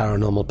biggest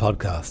paranormal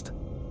podcast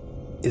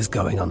is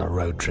going on a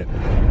road trip.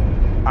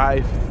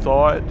 I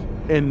thought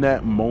in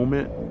that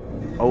moment,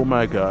 oh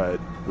my God,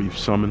 we've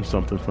summoned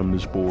something from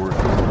this board.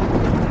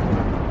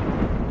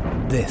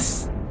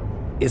 This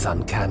is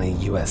Uncanny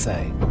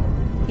USA.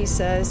 He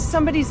says,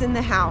 somebody's in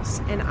the house,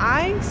 and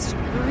I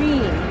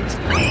screamed.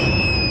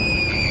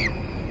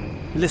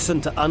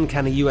 Listen to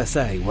Uncanny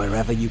USA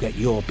wherever you get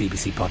your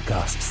BBC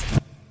podcasts,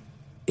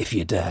 if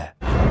you dare.